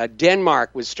how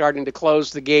Denmark was starting to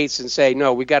close the gates and say,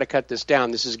 no, we got to cut this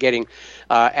down. This is getting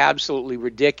absolutely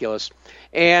ridiculous.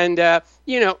 And,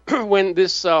 when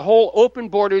this whole open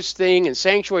borders thing and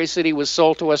Sanctuary City was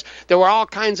sold to us, there were all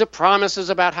kinds of promises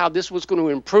about how this was going to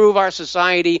improve our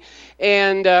society,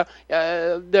 and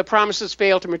the promises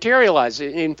failed to materialize.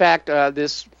 In fact,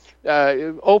 this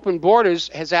open borders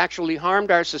has actually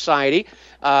harmed our society.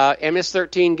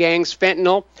 MS-13 gangs,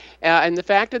 fentanyl, and the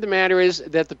fact of the matter is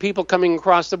that the people coming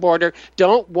across the border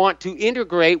don't want to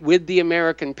integrate with the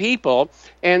American people,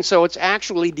 and so it's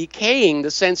actually decaying the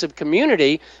sense of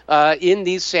community in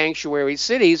these sanctuary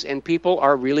cities, and people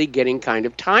are really getting kind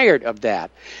of tired of that.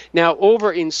 Now,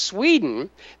 over in Sweden,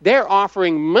 they're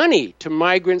offering money to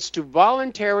migrants to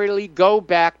voluntarily go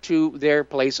back to their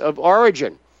place of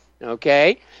origin.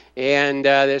 Okay? And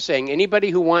they're saying anybody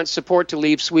who wants support to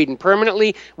leave Sweden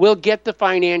permanently will get the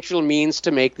financial means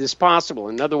to make this possible.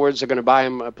 In other words, they're going to buy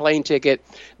them a plane ticket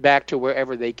back to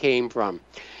wherever they came from.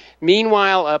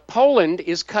 Meanwhile, Poland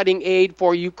is cutting aid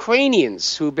for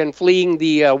Ukrainians who've been fleeing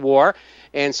the war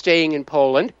and staying in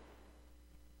Poland.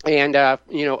 And,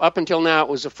 up until now, it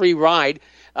was a free ride.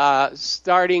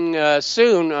 Starting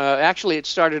soon, actually it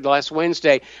started last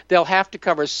Wednesday, they'll have to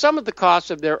cover some of the costs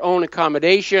of their own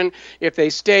accommodation if they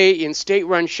stay in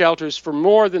state-run shelters for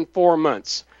more than 4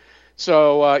 months.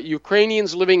 So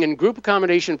Ukrainians living in group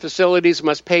accommodation facilities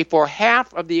must pay for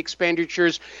half of the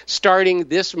expenditures starting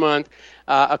this month,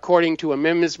 according to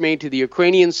amendments made to the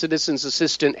Ukrainian Citizens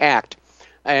Assistance Act.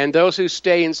 And those who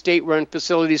stay in state-run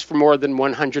facilities for more than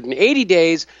 180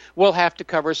 days will have to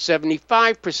cover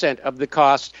 75% of the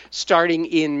cost starting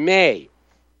in May.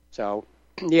 So,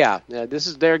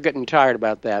 they're getting tired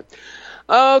about that.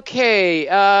 Okay,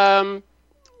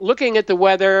 looking at the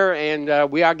weather, and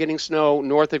we are getting snow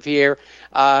north of here,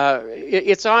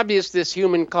 it's obvious this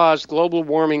human-caused global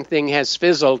warming thing has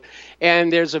fizzled,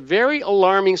 and there's a very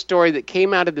alarming story that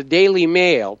came out of the Daily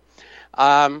Mail,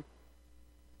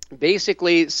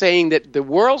 basically saying that the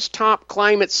world's top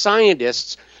climate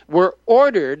scientists were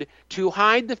ordered to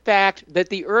hide the fact that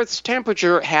the Earth's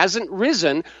temperature hasn't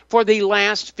risen for the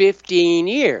last 15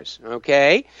 years,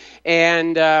 okay?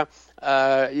 And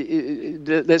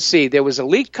let's see, there was a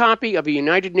leaked copy of a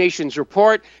United Nations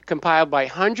report compiled by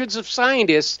hundreds of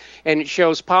scientists, and it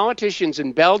shows politicians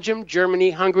in Belgium, Germany,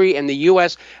 Hungary, and the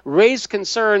U.S. raised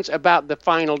concerns about the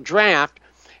final draft.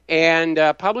 And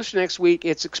published next week,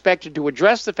 it's expected to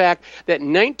address the fact that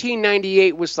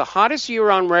 1998 was the hottest year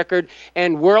on record,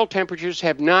 and world temperatures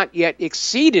have not yet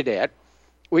exceeded it,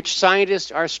 which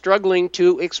scientists are struggling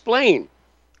to explain.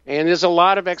 And there's a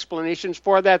lot of explanations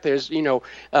for that. There's,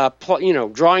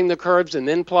 drawing the curves and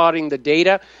then plotting the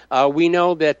data. We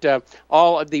know that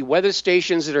all of the weather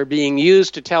stations that are being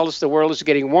used to tell us the world is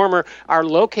getting warmer are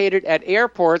located at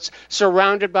airports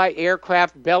surrounded by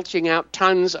aircraft belching out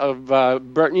tons of,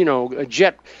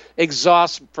 jet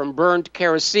exhaust from burned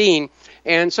kerosene.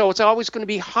 And so it's always going to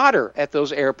be hotter at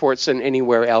those airports than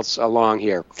anywhere else along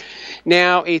here.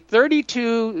 Now, a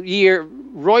 32-year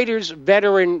Reuters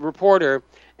veteran reporter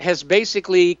has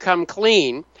basically come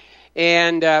clean,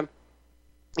 and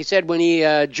he said when he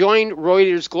joined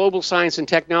Reuters Global Science and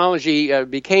Technology,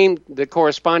 became the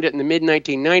correspondent in the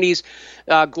mid-1990s,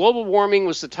 global warming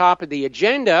was the top of the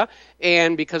agenda,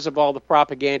 and because of all the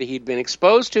propaganda he'd been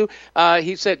exposed to,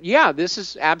 he said, yeah, this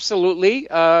is absolutely,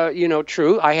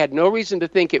 true. I had no reason to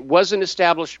think it was an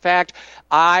established fact.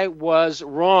 I was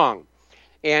wrong.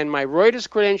 And my Reuters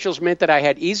credentials meant that I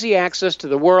had easy access to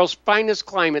the world's finest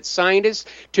climate scientists.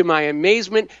 To my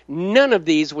amazement, none of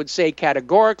these would say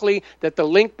categorically that the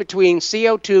link between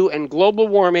CO2 and global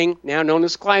warming, now known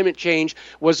as climate change,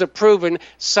 was a proven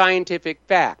scientific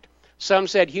fact. Some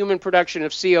said human production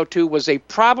of CO2 was a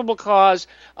probable cause,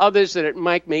 others that it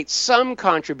might make some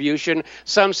contribution.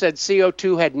 Some said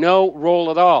CO2 had no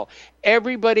role at all.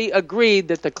 Everybody agreed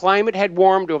that the climate had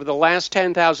warmed over the last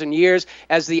 10,000 years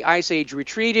as the Ice Age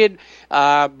retreated,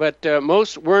 but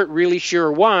most weren't really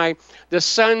sure why. The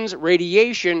sun's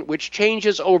radiation, which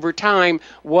changes over time,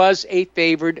 was a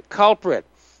favored culprit.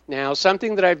 Now,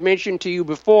 something that I've mentioned to you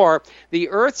before, the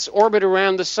Earth's orbit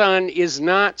around the sun is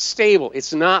not stable.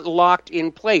 It's not locked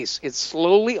in place. It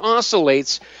slowly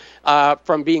oscillates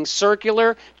from being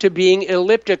circular to being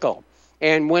elliptical.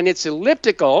 And when it's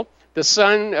elliptical,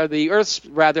 the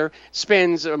Earth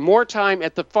spends more time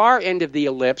at the far end of the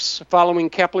ellipse, following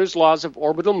Kepler's laws of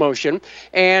orbital motion,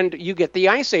 and you get the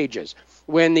ice ages.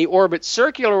 When the orbit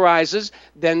circularizes,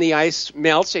 then the ice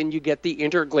melts and you get the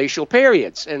interglacial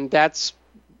periods, and that's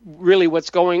really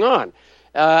what's going on.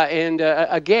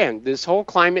 Again, this whole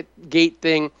climate gate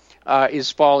thing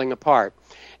is falling apart.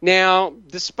 Now,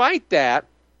 despite that,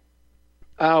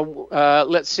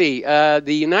 let's see. The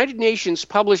United Nations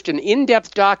published an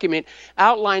in-depth document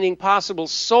outlining possible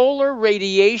solar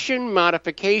radiation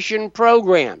modification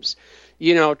programs.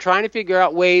 Trying to figure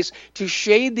out ways to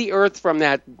shade the Earth from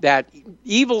that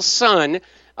evil sun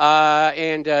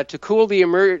and to cool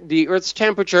the Earth's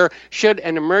temperature should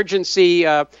an emergency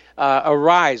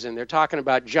arise. And they're talking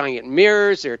about giant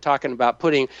mirrors. They're talking about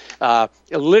putting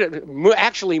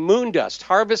actually moon dust,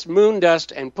 harvest moon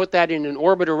dust, and put that in an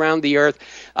orbit around the Earth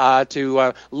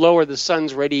to lower the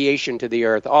sun's radiation to the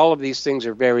Earth. All of these things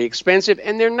are very expensive,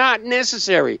 and they're not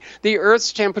necessary. The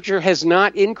Earth's temperature has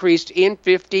not increased in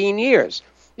 15 years.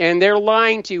 And they're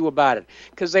lying to you about it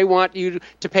because they want you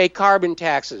to pay carbon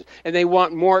taxes, and they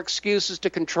want more excuses to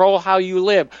control how you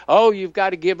live. Oh, you've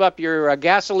got to give up your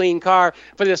gasoline car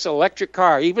for this electric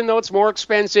car, even though it's more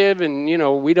expensive, and,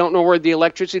 we don't know where the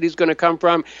electricity is going to come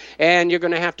from, and you're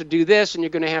going to have to do this, and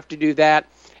you're going to have to do that.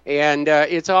 And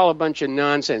it's all a bunch of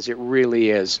nonsense. It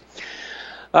really is.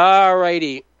 All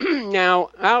righty. Now,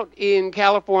 out in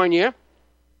California,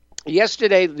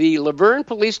 yesterday, the Laverne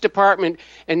Police Department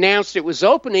announced it was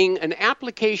opening an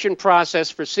application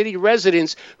process for city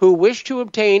residents who wish to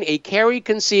obtain a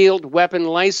carry-concealed weapon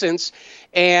license.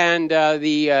 And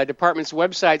the department's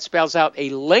website spells out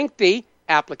a lengthy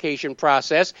application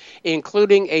process,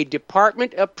 including a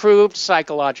department-approved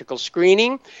psychological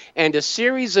screening and a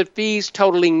series of fees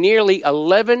totaling nearly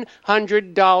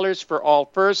 $1,100 for all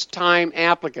first-time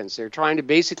applicants. They're trying to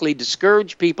basically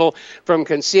discourage people from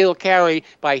concealed carry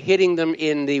by hitting them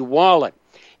in the wallet.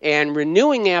 And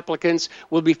renewing applicants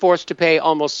will be forced to pay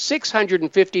almost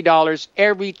 $650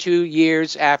 every 2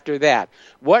 years after that.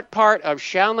 What part of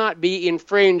shall not be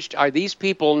infringed are these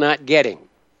people not getting?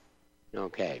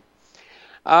 Okay.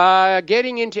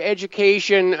 Getting into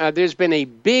education, there's been a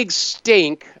big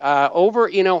stink over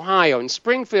in Ohio, in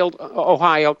Springfield,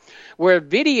 Ohio, where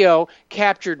video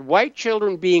captured white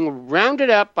children being rounded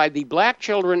up by the black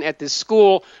children at this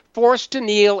school, forced to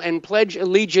kneel and pledge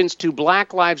allegiance to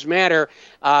Black Lives Matter.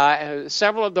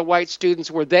 Several of the white students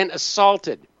were then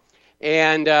assaulted.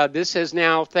 And this has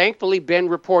now thankfully been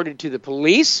reported to the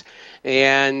police.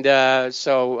 And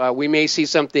so we may see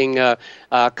something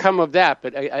come of that.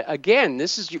 But again,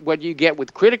 this is what you get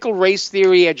with critical race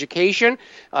theory education.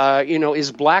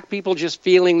 Is black people just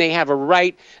feeling they have a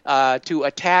right to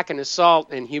attack and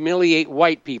assault and humiliate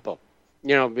white people?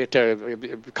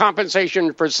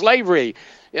 Compensation for slavery.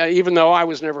 Even though I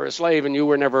was never a slave and you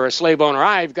were never a slave owner,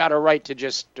 I've got a right to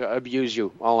just abuse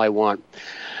you all I want.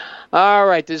 All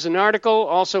right, there's an article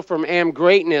also from Am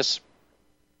Greatness,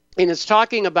 and it's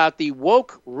talking about the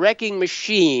woke wrecking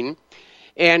machine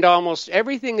and almost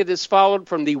everything that has followed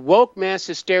from the woke mass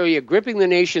hysteria gripping the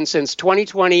nation since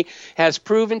 2020 has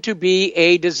proven to be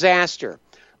a disaster.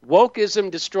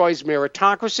 Wokeism destroys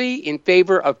meritocracy in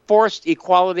favor of forced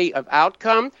equality of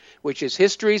outcome, which is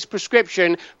history's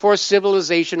prescription for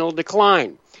civilizational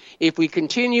decline. If we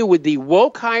continue with the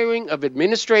woke hiring of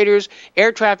administrators,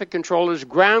 air traffic controllers,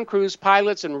 ground crews,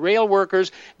 pilots, and rail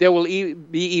workers, there will be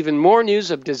even more news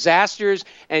of disasters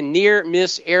and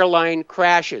near-miss airline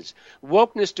crashes.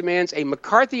 Wokeness demands a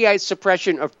McCarthyite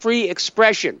suppression of free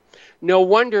expression. No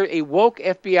wonder a woke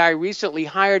FBI recently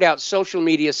hired out social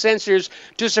media censors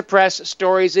to suppress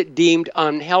stories it deemed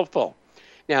unhelpful.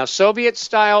 Now,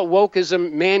 Soviet-style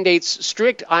wokeism mandates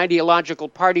strict ideological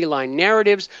party line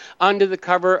narratives under the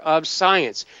cover of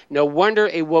science. No wonder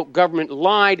a woke government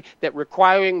lied that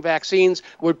requiring vaccines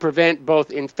would prevent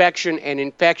both infection and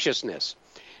infectiousness.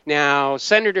 Now,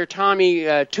 Senator Tommy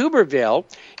Tuberville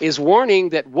is warning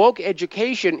that woke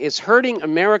education is hurting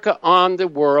America on the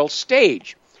world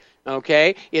stage.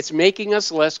 Okay? It's making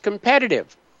us less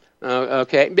competitive.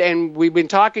 Okay, and we've been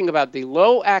talking about the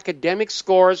low academic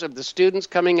scores of the students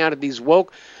coming out of these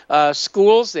woke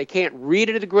schools. They can't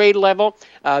read at a grade level.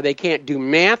 They can't do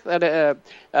math at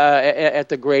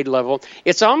the grade level.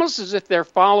 It's almost as if they're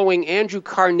following Andrew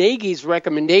Carnegie's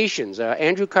recommendations.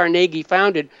 Andrew Carnegie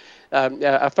founded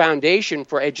a foundation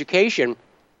for education.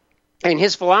 And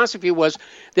his philosophy was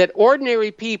that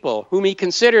ordinary people, whom he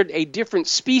considered a different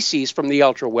species from the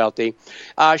ultra-wealthy,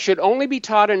 should only be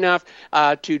taught enough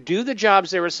to do the jobs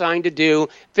they're assigned to do,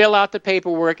 fill out the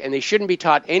paperwork, and they shouldn't be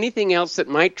taught anything else that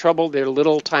might trouble their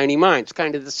little tiny minds.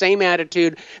 Kind of the same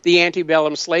attitude the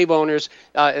antebellum slave owners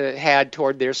had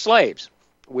toward their slaves,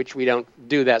 which we don't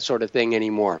do that sort of thing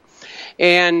anymore.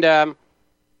 And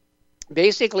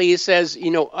basically he says,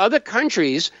 other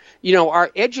countries are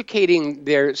educating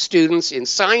their students in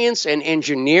science and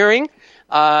engineering,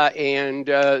 and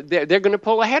they're going to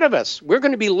pull ahead of us. We're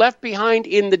going to be left behind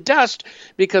in the dust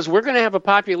because we're going to have a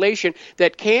population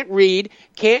that can't read,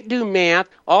 can't do math.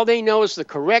 All they know is the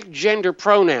correct gender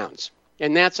pronouns,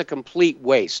 and that's a complete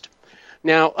waste.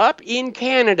 Now, up in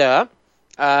Canada,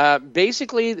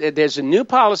 basically there's a new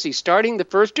policy starting the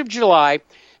 1st of July.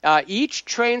 Each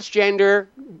transgender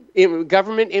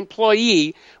government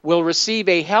employee will receive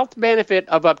a health benefit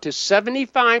of up to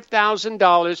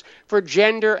 $75,000 for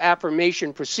gender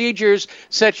affirmation procedures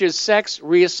such as sex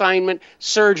reassignment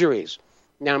surgeries.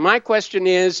 Now, my question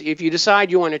is, if you decide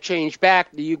you want to change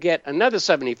back, do you get another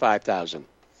 $75,000?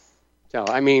 So,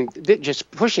 I mean,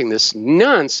 just pushing this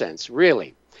nonsense,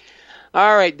 really.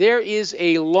 All right, there is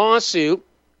a lawsuit.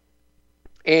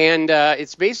 And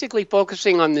it's basically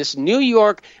focusing on this New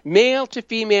York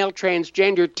male-to-female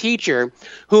transgender teacher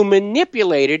who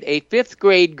manipulated a 5th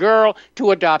grade girl to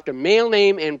adopt a male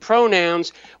name and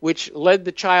pronouns, which led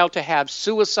the child to have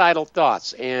suicidal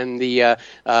thoughts. And the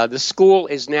school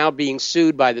is now being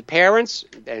sued by the parents,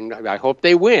 and I hope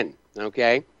they win.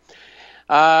 Okay,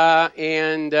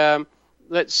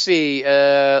 let's see,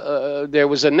 there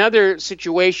was another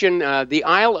situation. The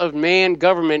Isle of Man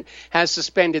government has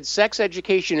suspended sex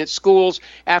education at schools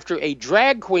after a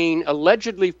drag queen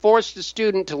allegedly forced a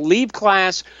student to leave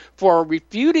class for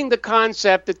refuting the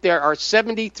concept that there are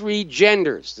 73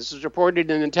 genders. This is reported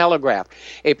in the Telegraph.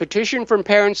 A petition from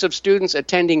parents of students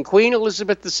attending Queen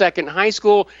Elizabeth II High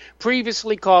School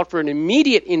previously called for an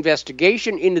immediate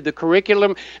investigation into the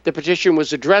curriculum. The petition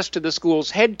was addressed to the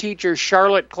school's head teacher,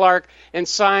 Charlotte Clark, and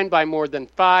signed by more than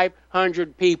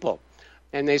 500 people.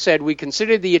 And they said, we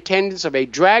consider the attendance of a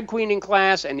drag queen in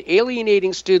class and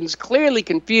alienating students clearly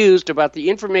confused about the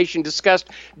information discussed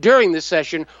during the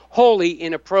session wholly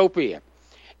inappropriate.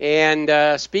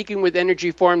 And speaking with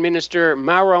Energy Foreign Minister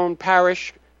Marouane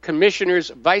Parrish, Commissioner's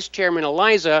Vice Chairman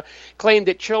Eliza claimed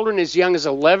that children as young as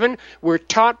 11 were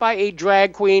taught by a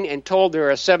drag queen and told there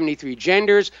are 73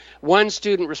 genders. One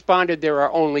student responded, there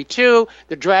are only 2.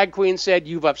 The drag queen said,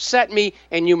 you've upset me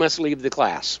and you must leave the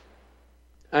class.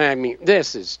 I mean,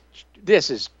 this is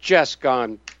just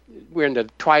gone. We're in the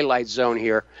twilight zone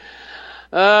here.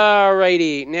 All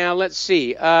righty. Now, let's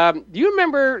see. Do you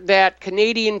remember that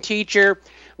Canadian teacher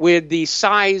with the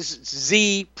size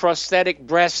Z prosthetic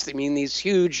breasts? I mean, these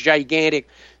huge, gigantic,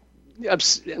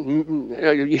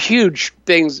 huge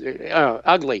things.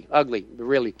 Ugly,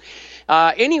 really.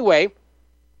 Anyway,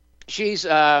 she's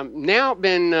now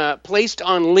been placed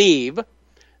on leave.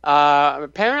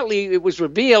 Apparently, it was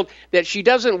revealed that she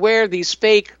doesn't wear these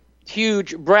fake,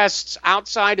 huge breasts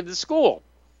outside of the school.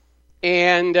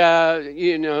 And,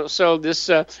 so this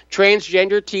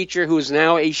transgender teacher, who is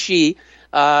now a she,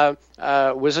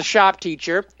 was a shop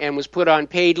teacher and was put on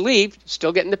paid leave,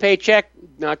 still getting the paycheck,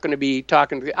 not going to be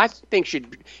talking. I think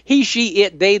he, she,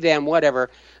 it, they, them,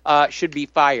 whatever, should be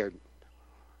fired.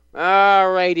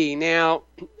 All righty. Now,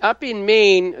 up in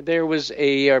Maine, there was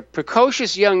a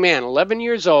precocious young man, 11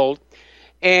 years old,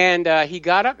 and he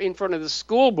got up in front of the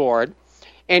school board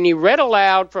and he read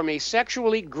aloud from a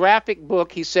sexually graphic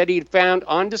book he said he'd found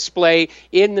on display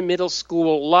in the middle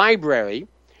school library.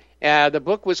 The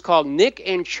book was called Nick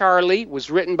and Charlie, was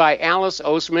written by Alice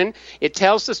Oseman. It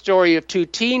tells the story of 2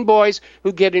 teen boys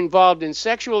who get involved in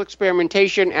sexual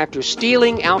experimentation after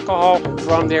stealing alcohol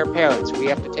from their parents. We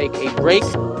have to take a break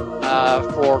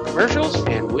for commercials,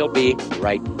 and we'll be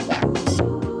right back.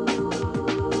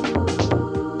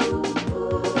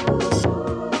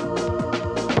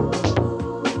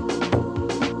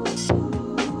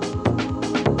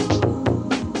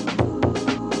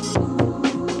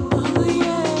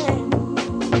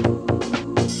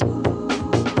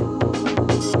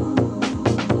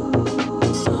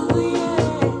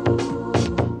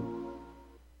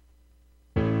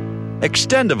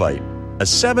 Extendivite, a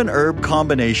 7-herb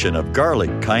combination of garlic,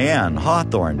 cayenne,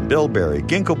 hawthorn, bilberry,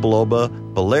 ginkgo biloba,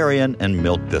 valerian, and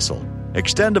milk thistle.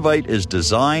 Extendivite is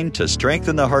designed to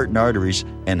strengthen the heart and arteries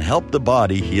and help the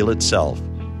body heal itself.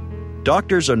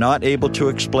 Doctors are not able to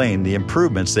explain the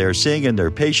improvements they are seeing in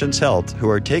their patients' health who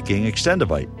are taking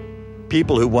Extendivite.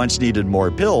 People who once needed more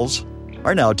pills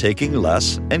are now taking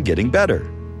less and getting better.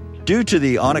 Due to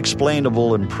the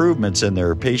unexplainable improvements in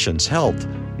their patients' health,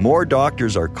 more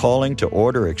doctors are calling to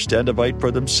order Extendivite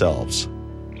for themselves.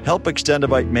 Help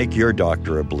Extendivite make your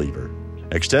doctor a believer.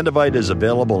 Extendivite is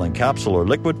available in capsule or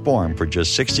liquid form for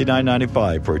just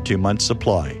 $69.95 for a 2-month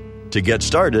supply. To get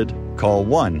started, call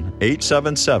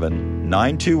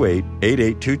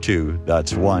 1-877-928-8822.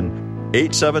 That's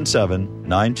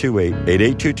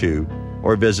 1-877-928-8822.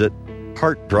 Or visit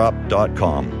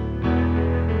heartdrop.com.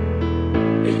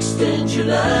 Extend your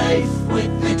life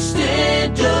with Extendovite.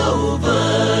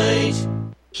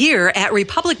 Here at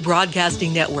Republic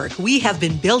Broadcasting Network, we have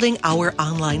been building our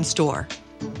online store.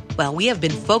 Well, we have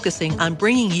been focusing on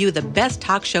bringing you the best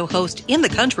talk show host in the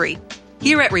country.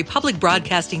 Here at Republic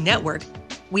Broadcasting Network,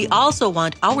 we also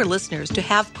want our listeners to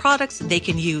have products they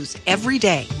can use every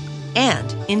day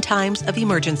and in times of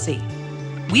emergency.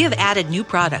 We have added new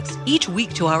products each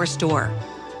week to our store.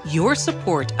 Your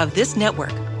support of this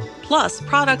network, plus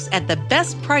products at the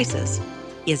best prices,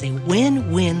 is a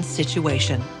win-win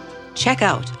situation. Check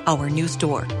out our new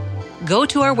store. Go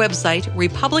to our website,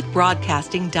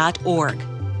 republicbroadcasting.org,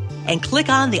 and click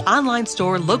on the online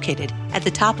store located at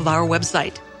the top of our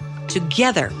website.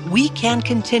 Together, we can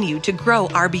continue to grow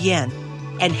RBN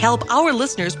and help our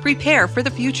listeners prepare for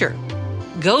the future.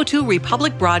 Go to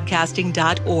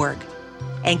republicbroadcasting.org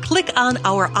and click on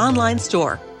our online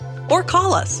store, or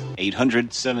call us.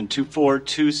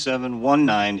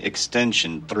 800-724-2719,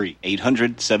 extension 3.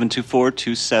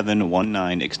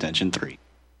 800-724-2719, extension 3.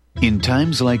 In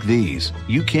times like these,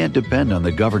 you can't depend on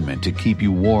the government to keep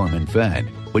you warm and fed,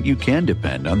 but you can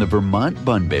depend on the Vermont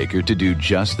Bun Baker to do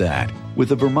just that. With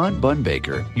the Vermont Bun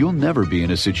Baker, you'll never be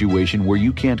in a situation where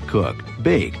you can't cook,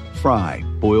 bake, fry,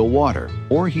 boil water,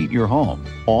 or heat your home,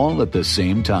 all at the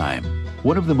same time.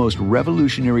 One of the most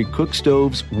revolutionary cook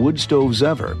stoves, wood stoves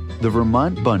ever, the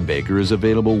Vermont Bun Baker is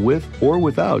available with or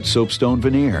without soapstone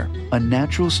veneer, a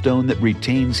natural stone that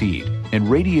retains heat and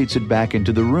radiates it back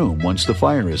into the room once the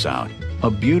fire is out. A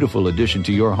beautiful addition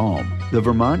to your home, the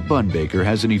Vermont Bun Baker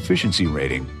has an efficiency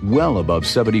rating well above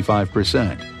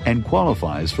 75% and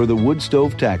qualifies for the wood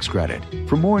stove tax credit.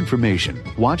 For more information,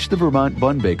 watch the Vermont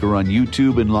Bun Baker on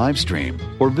YouTube and live stream,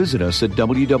 or visit us at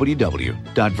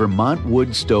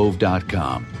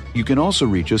www.vermontwoodstove.com. You can also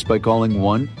reach us by calling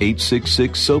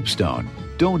 1-866-SOAPSTONE.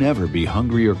 Don't ever be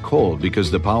hungry or cold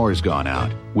because the power's gone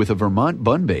out. With a Vermont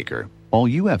Bun Baker, All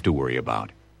you have to worry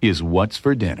about is what's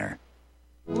for dinner.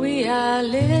 We are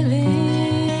living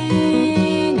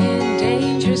in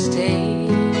dangerous days,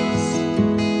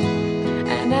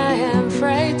 and I am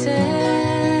frightened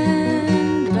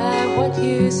by what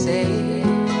you say.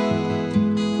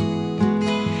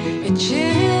 It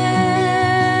chills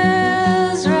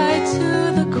right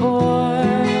to the core,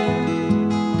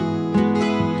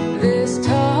 this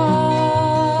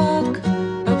talk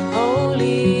of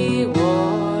holy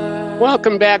war.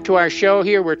 Welcome back to our show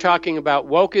here. We're talking about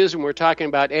wokeism. We're talking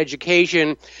about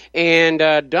education. And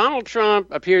Donald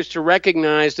Trump appears to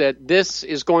recognize that this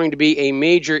is going to be a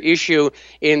major issue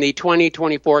in the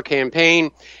 2024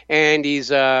 campaign. And he's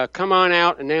come on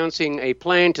out announcing a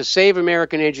plan to save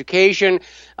American education,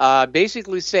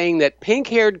 basically saying that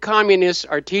pink-haired communists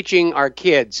are teaching our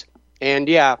kids. And,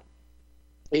 yeah,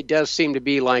 it does seem to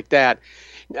be like that.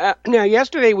 Now,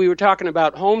 yesterday we were talking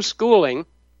about homeschooling.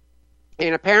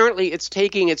 And apparently it's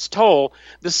taking its toll.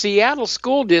 The Seattle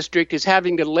School District is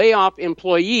having to lay off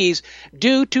employees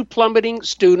due to plummeting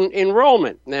student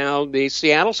enrollment. Now, the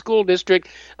Seattle School District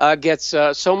gets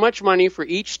so much money for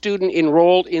each student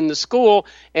enrolled in the school,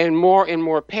 and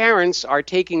more parents are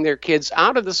taking their kids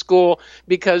out of the school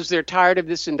because they're tired of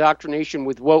this indoctrination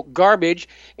with woke garbage,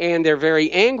 and they're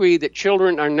very angry that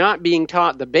children are not being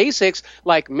taught the basics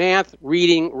like math,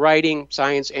 reading, writing,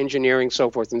 science, engineering, so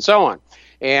forth and so on.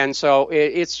 And so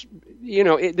this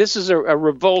is a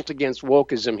revolt against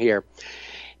wokeism here.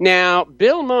 Now,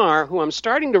 Bill Maher, who I'm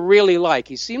starting to really like,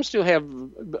 he seems to have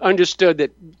understood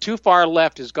that too far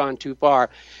left has gone too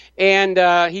far.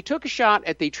 And he took a shot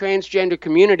at the transgender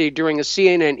community during a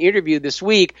CNN interview this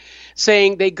week,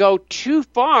 saying they go too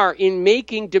far in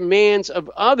making demands of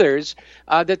others,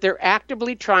 that they're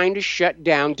actively trying to shut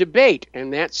down debate.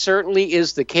 And that certainly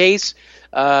is the case.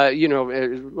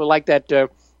 Like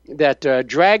that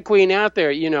drag queen out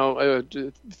there,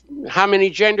 how many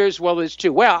genders? Well, there's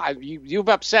two. Well, you've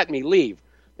upset me. Leave.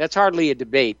 That's hardly a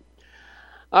debate.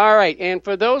 All right, and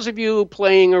for those of you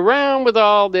playing around with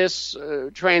all this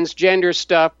transgender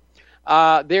stuff,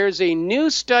 there's a new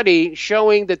study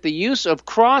showing that the use of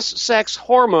cross-sex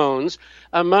hormones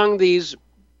among these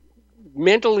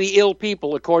mentally ill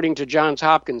people, according to Johns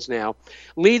Hopkins now,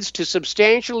 leads to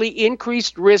substantially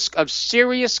increased risk of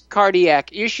serious cardiac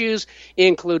issues,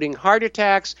 including heart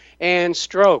attacks and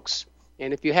strokes.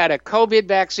 And if you had a COVID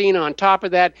vaccine on top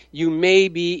of that, you may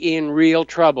be in real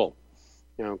trouble.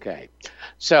 Okay.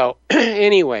 So,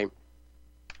 anyway,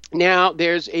 now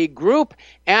there's a group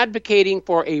advocating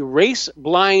for a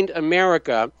race-blind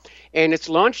America, and it's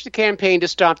launched a campaign to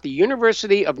stop the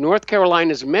University of North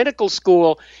Carolina's medical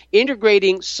school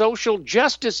integrating social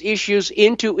justice issues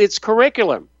into its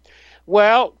curriculum.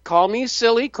 Well, call me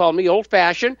silly, call me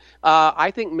old-fashioned.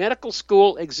 I think medical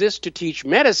school exists to teach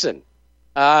medicine,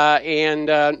 and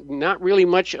not really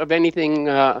much of anything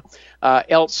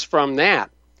else from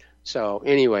that. So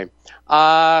anyway,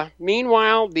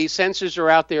 meanwhile, the censors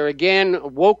are out there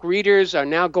again. Woke readers are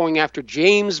now going after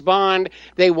James Bond.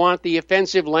 They want the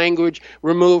offensive language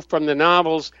removed from the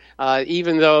novels,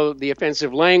 even though the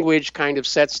offensive language kind of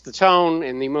sets the tone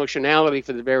and the emotionality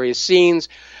for the various scenes.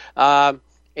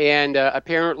 And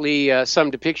apparently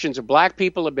some depictions of black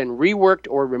people have been reworked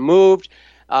or removed.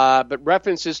 But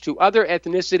references to other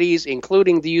ethnicities,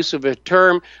 including the use of a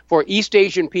term for East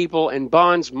Asian people and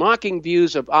Bond's mocking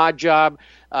views of odd job,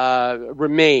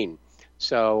 remain.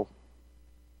 So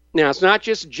now it's not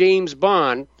just James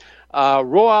Bond.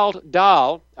 Roald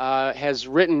Dahl has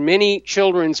written many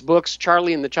children's books,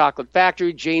 Charlie and the Chocolate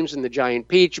Factory, James and the Giant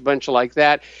Peach, a bunch like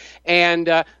that.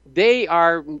 And they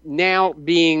are now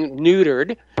being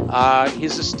neutered.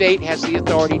 His estate has the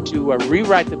authority to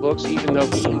rewrite the books, even though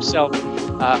he himself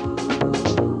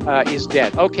is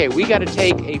dead. Okay, we got to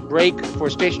take a break for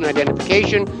station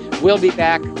identification. We'll be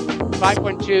back.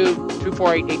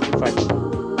 512-248-8252.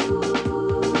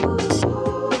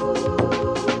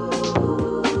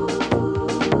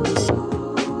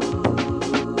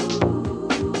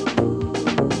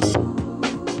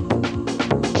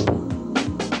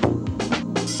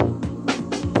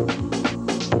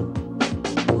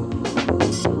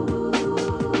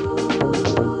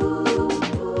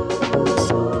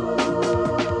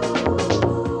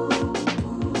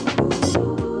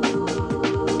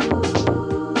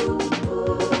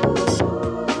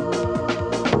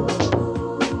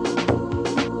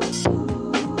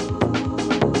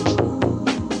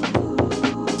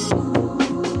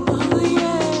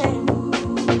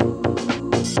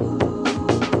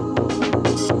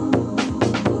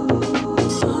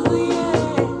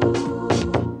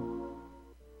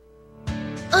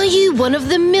 one of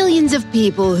the millions of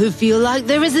people who feel like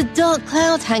there is a dark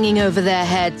cloud hanging over their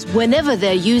heads whenever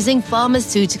they're using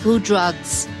pharmaceutical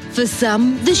drugs. For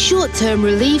some, the short-term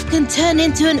relief can turn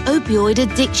into an opioid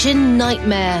addiction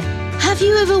nightmare. Have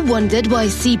you ever wondered why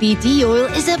CBD oil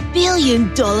is a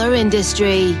billion-dollar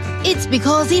industry? It's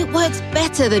because it works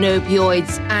better than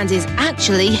opioids and is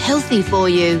actually healthy for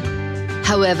you.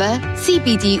 However,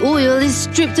 CBD oil is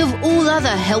stripped of all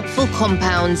other helpful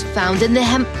compounds found in the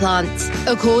hemp plant.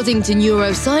 According to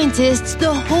neuroscientists,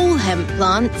 the whole hemp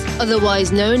plant,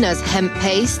 otherwise known as hemp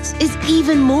paste, is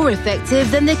even more effective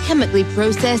than the chemically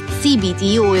processed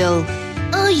CBD oil.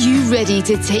 Are you ready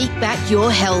to take back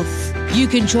your health? You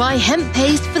can try hemp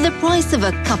paste for the price of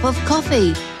a cup of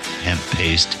coffee.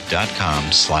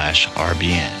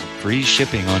 Hemppaste.com/RBN. Free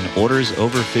shipping on orders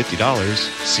over $50.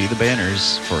 See the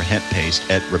banners for hemp paste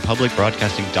at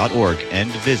republicbroadcasting.org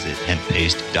and visit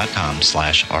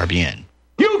hemppaste.com/RBN.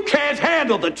 You can't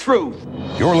handle the truth.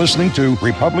 You're listening to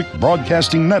Republic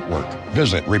Broadcasting Network.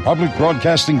 Visit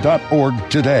republicbroadcasting.org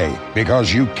today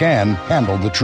because you can handle the truth.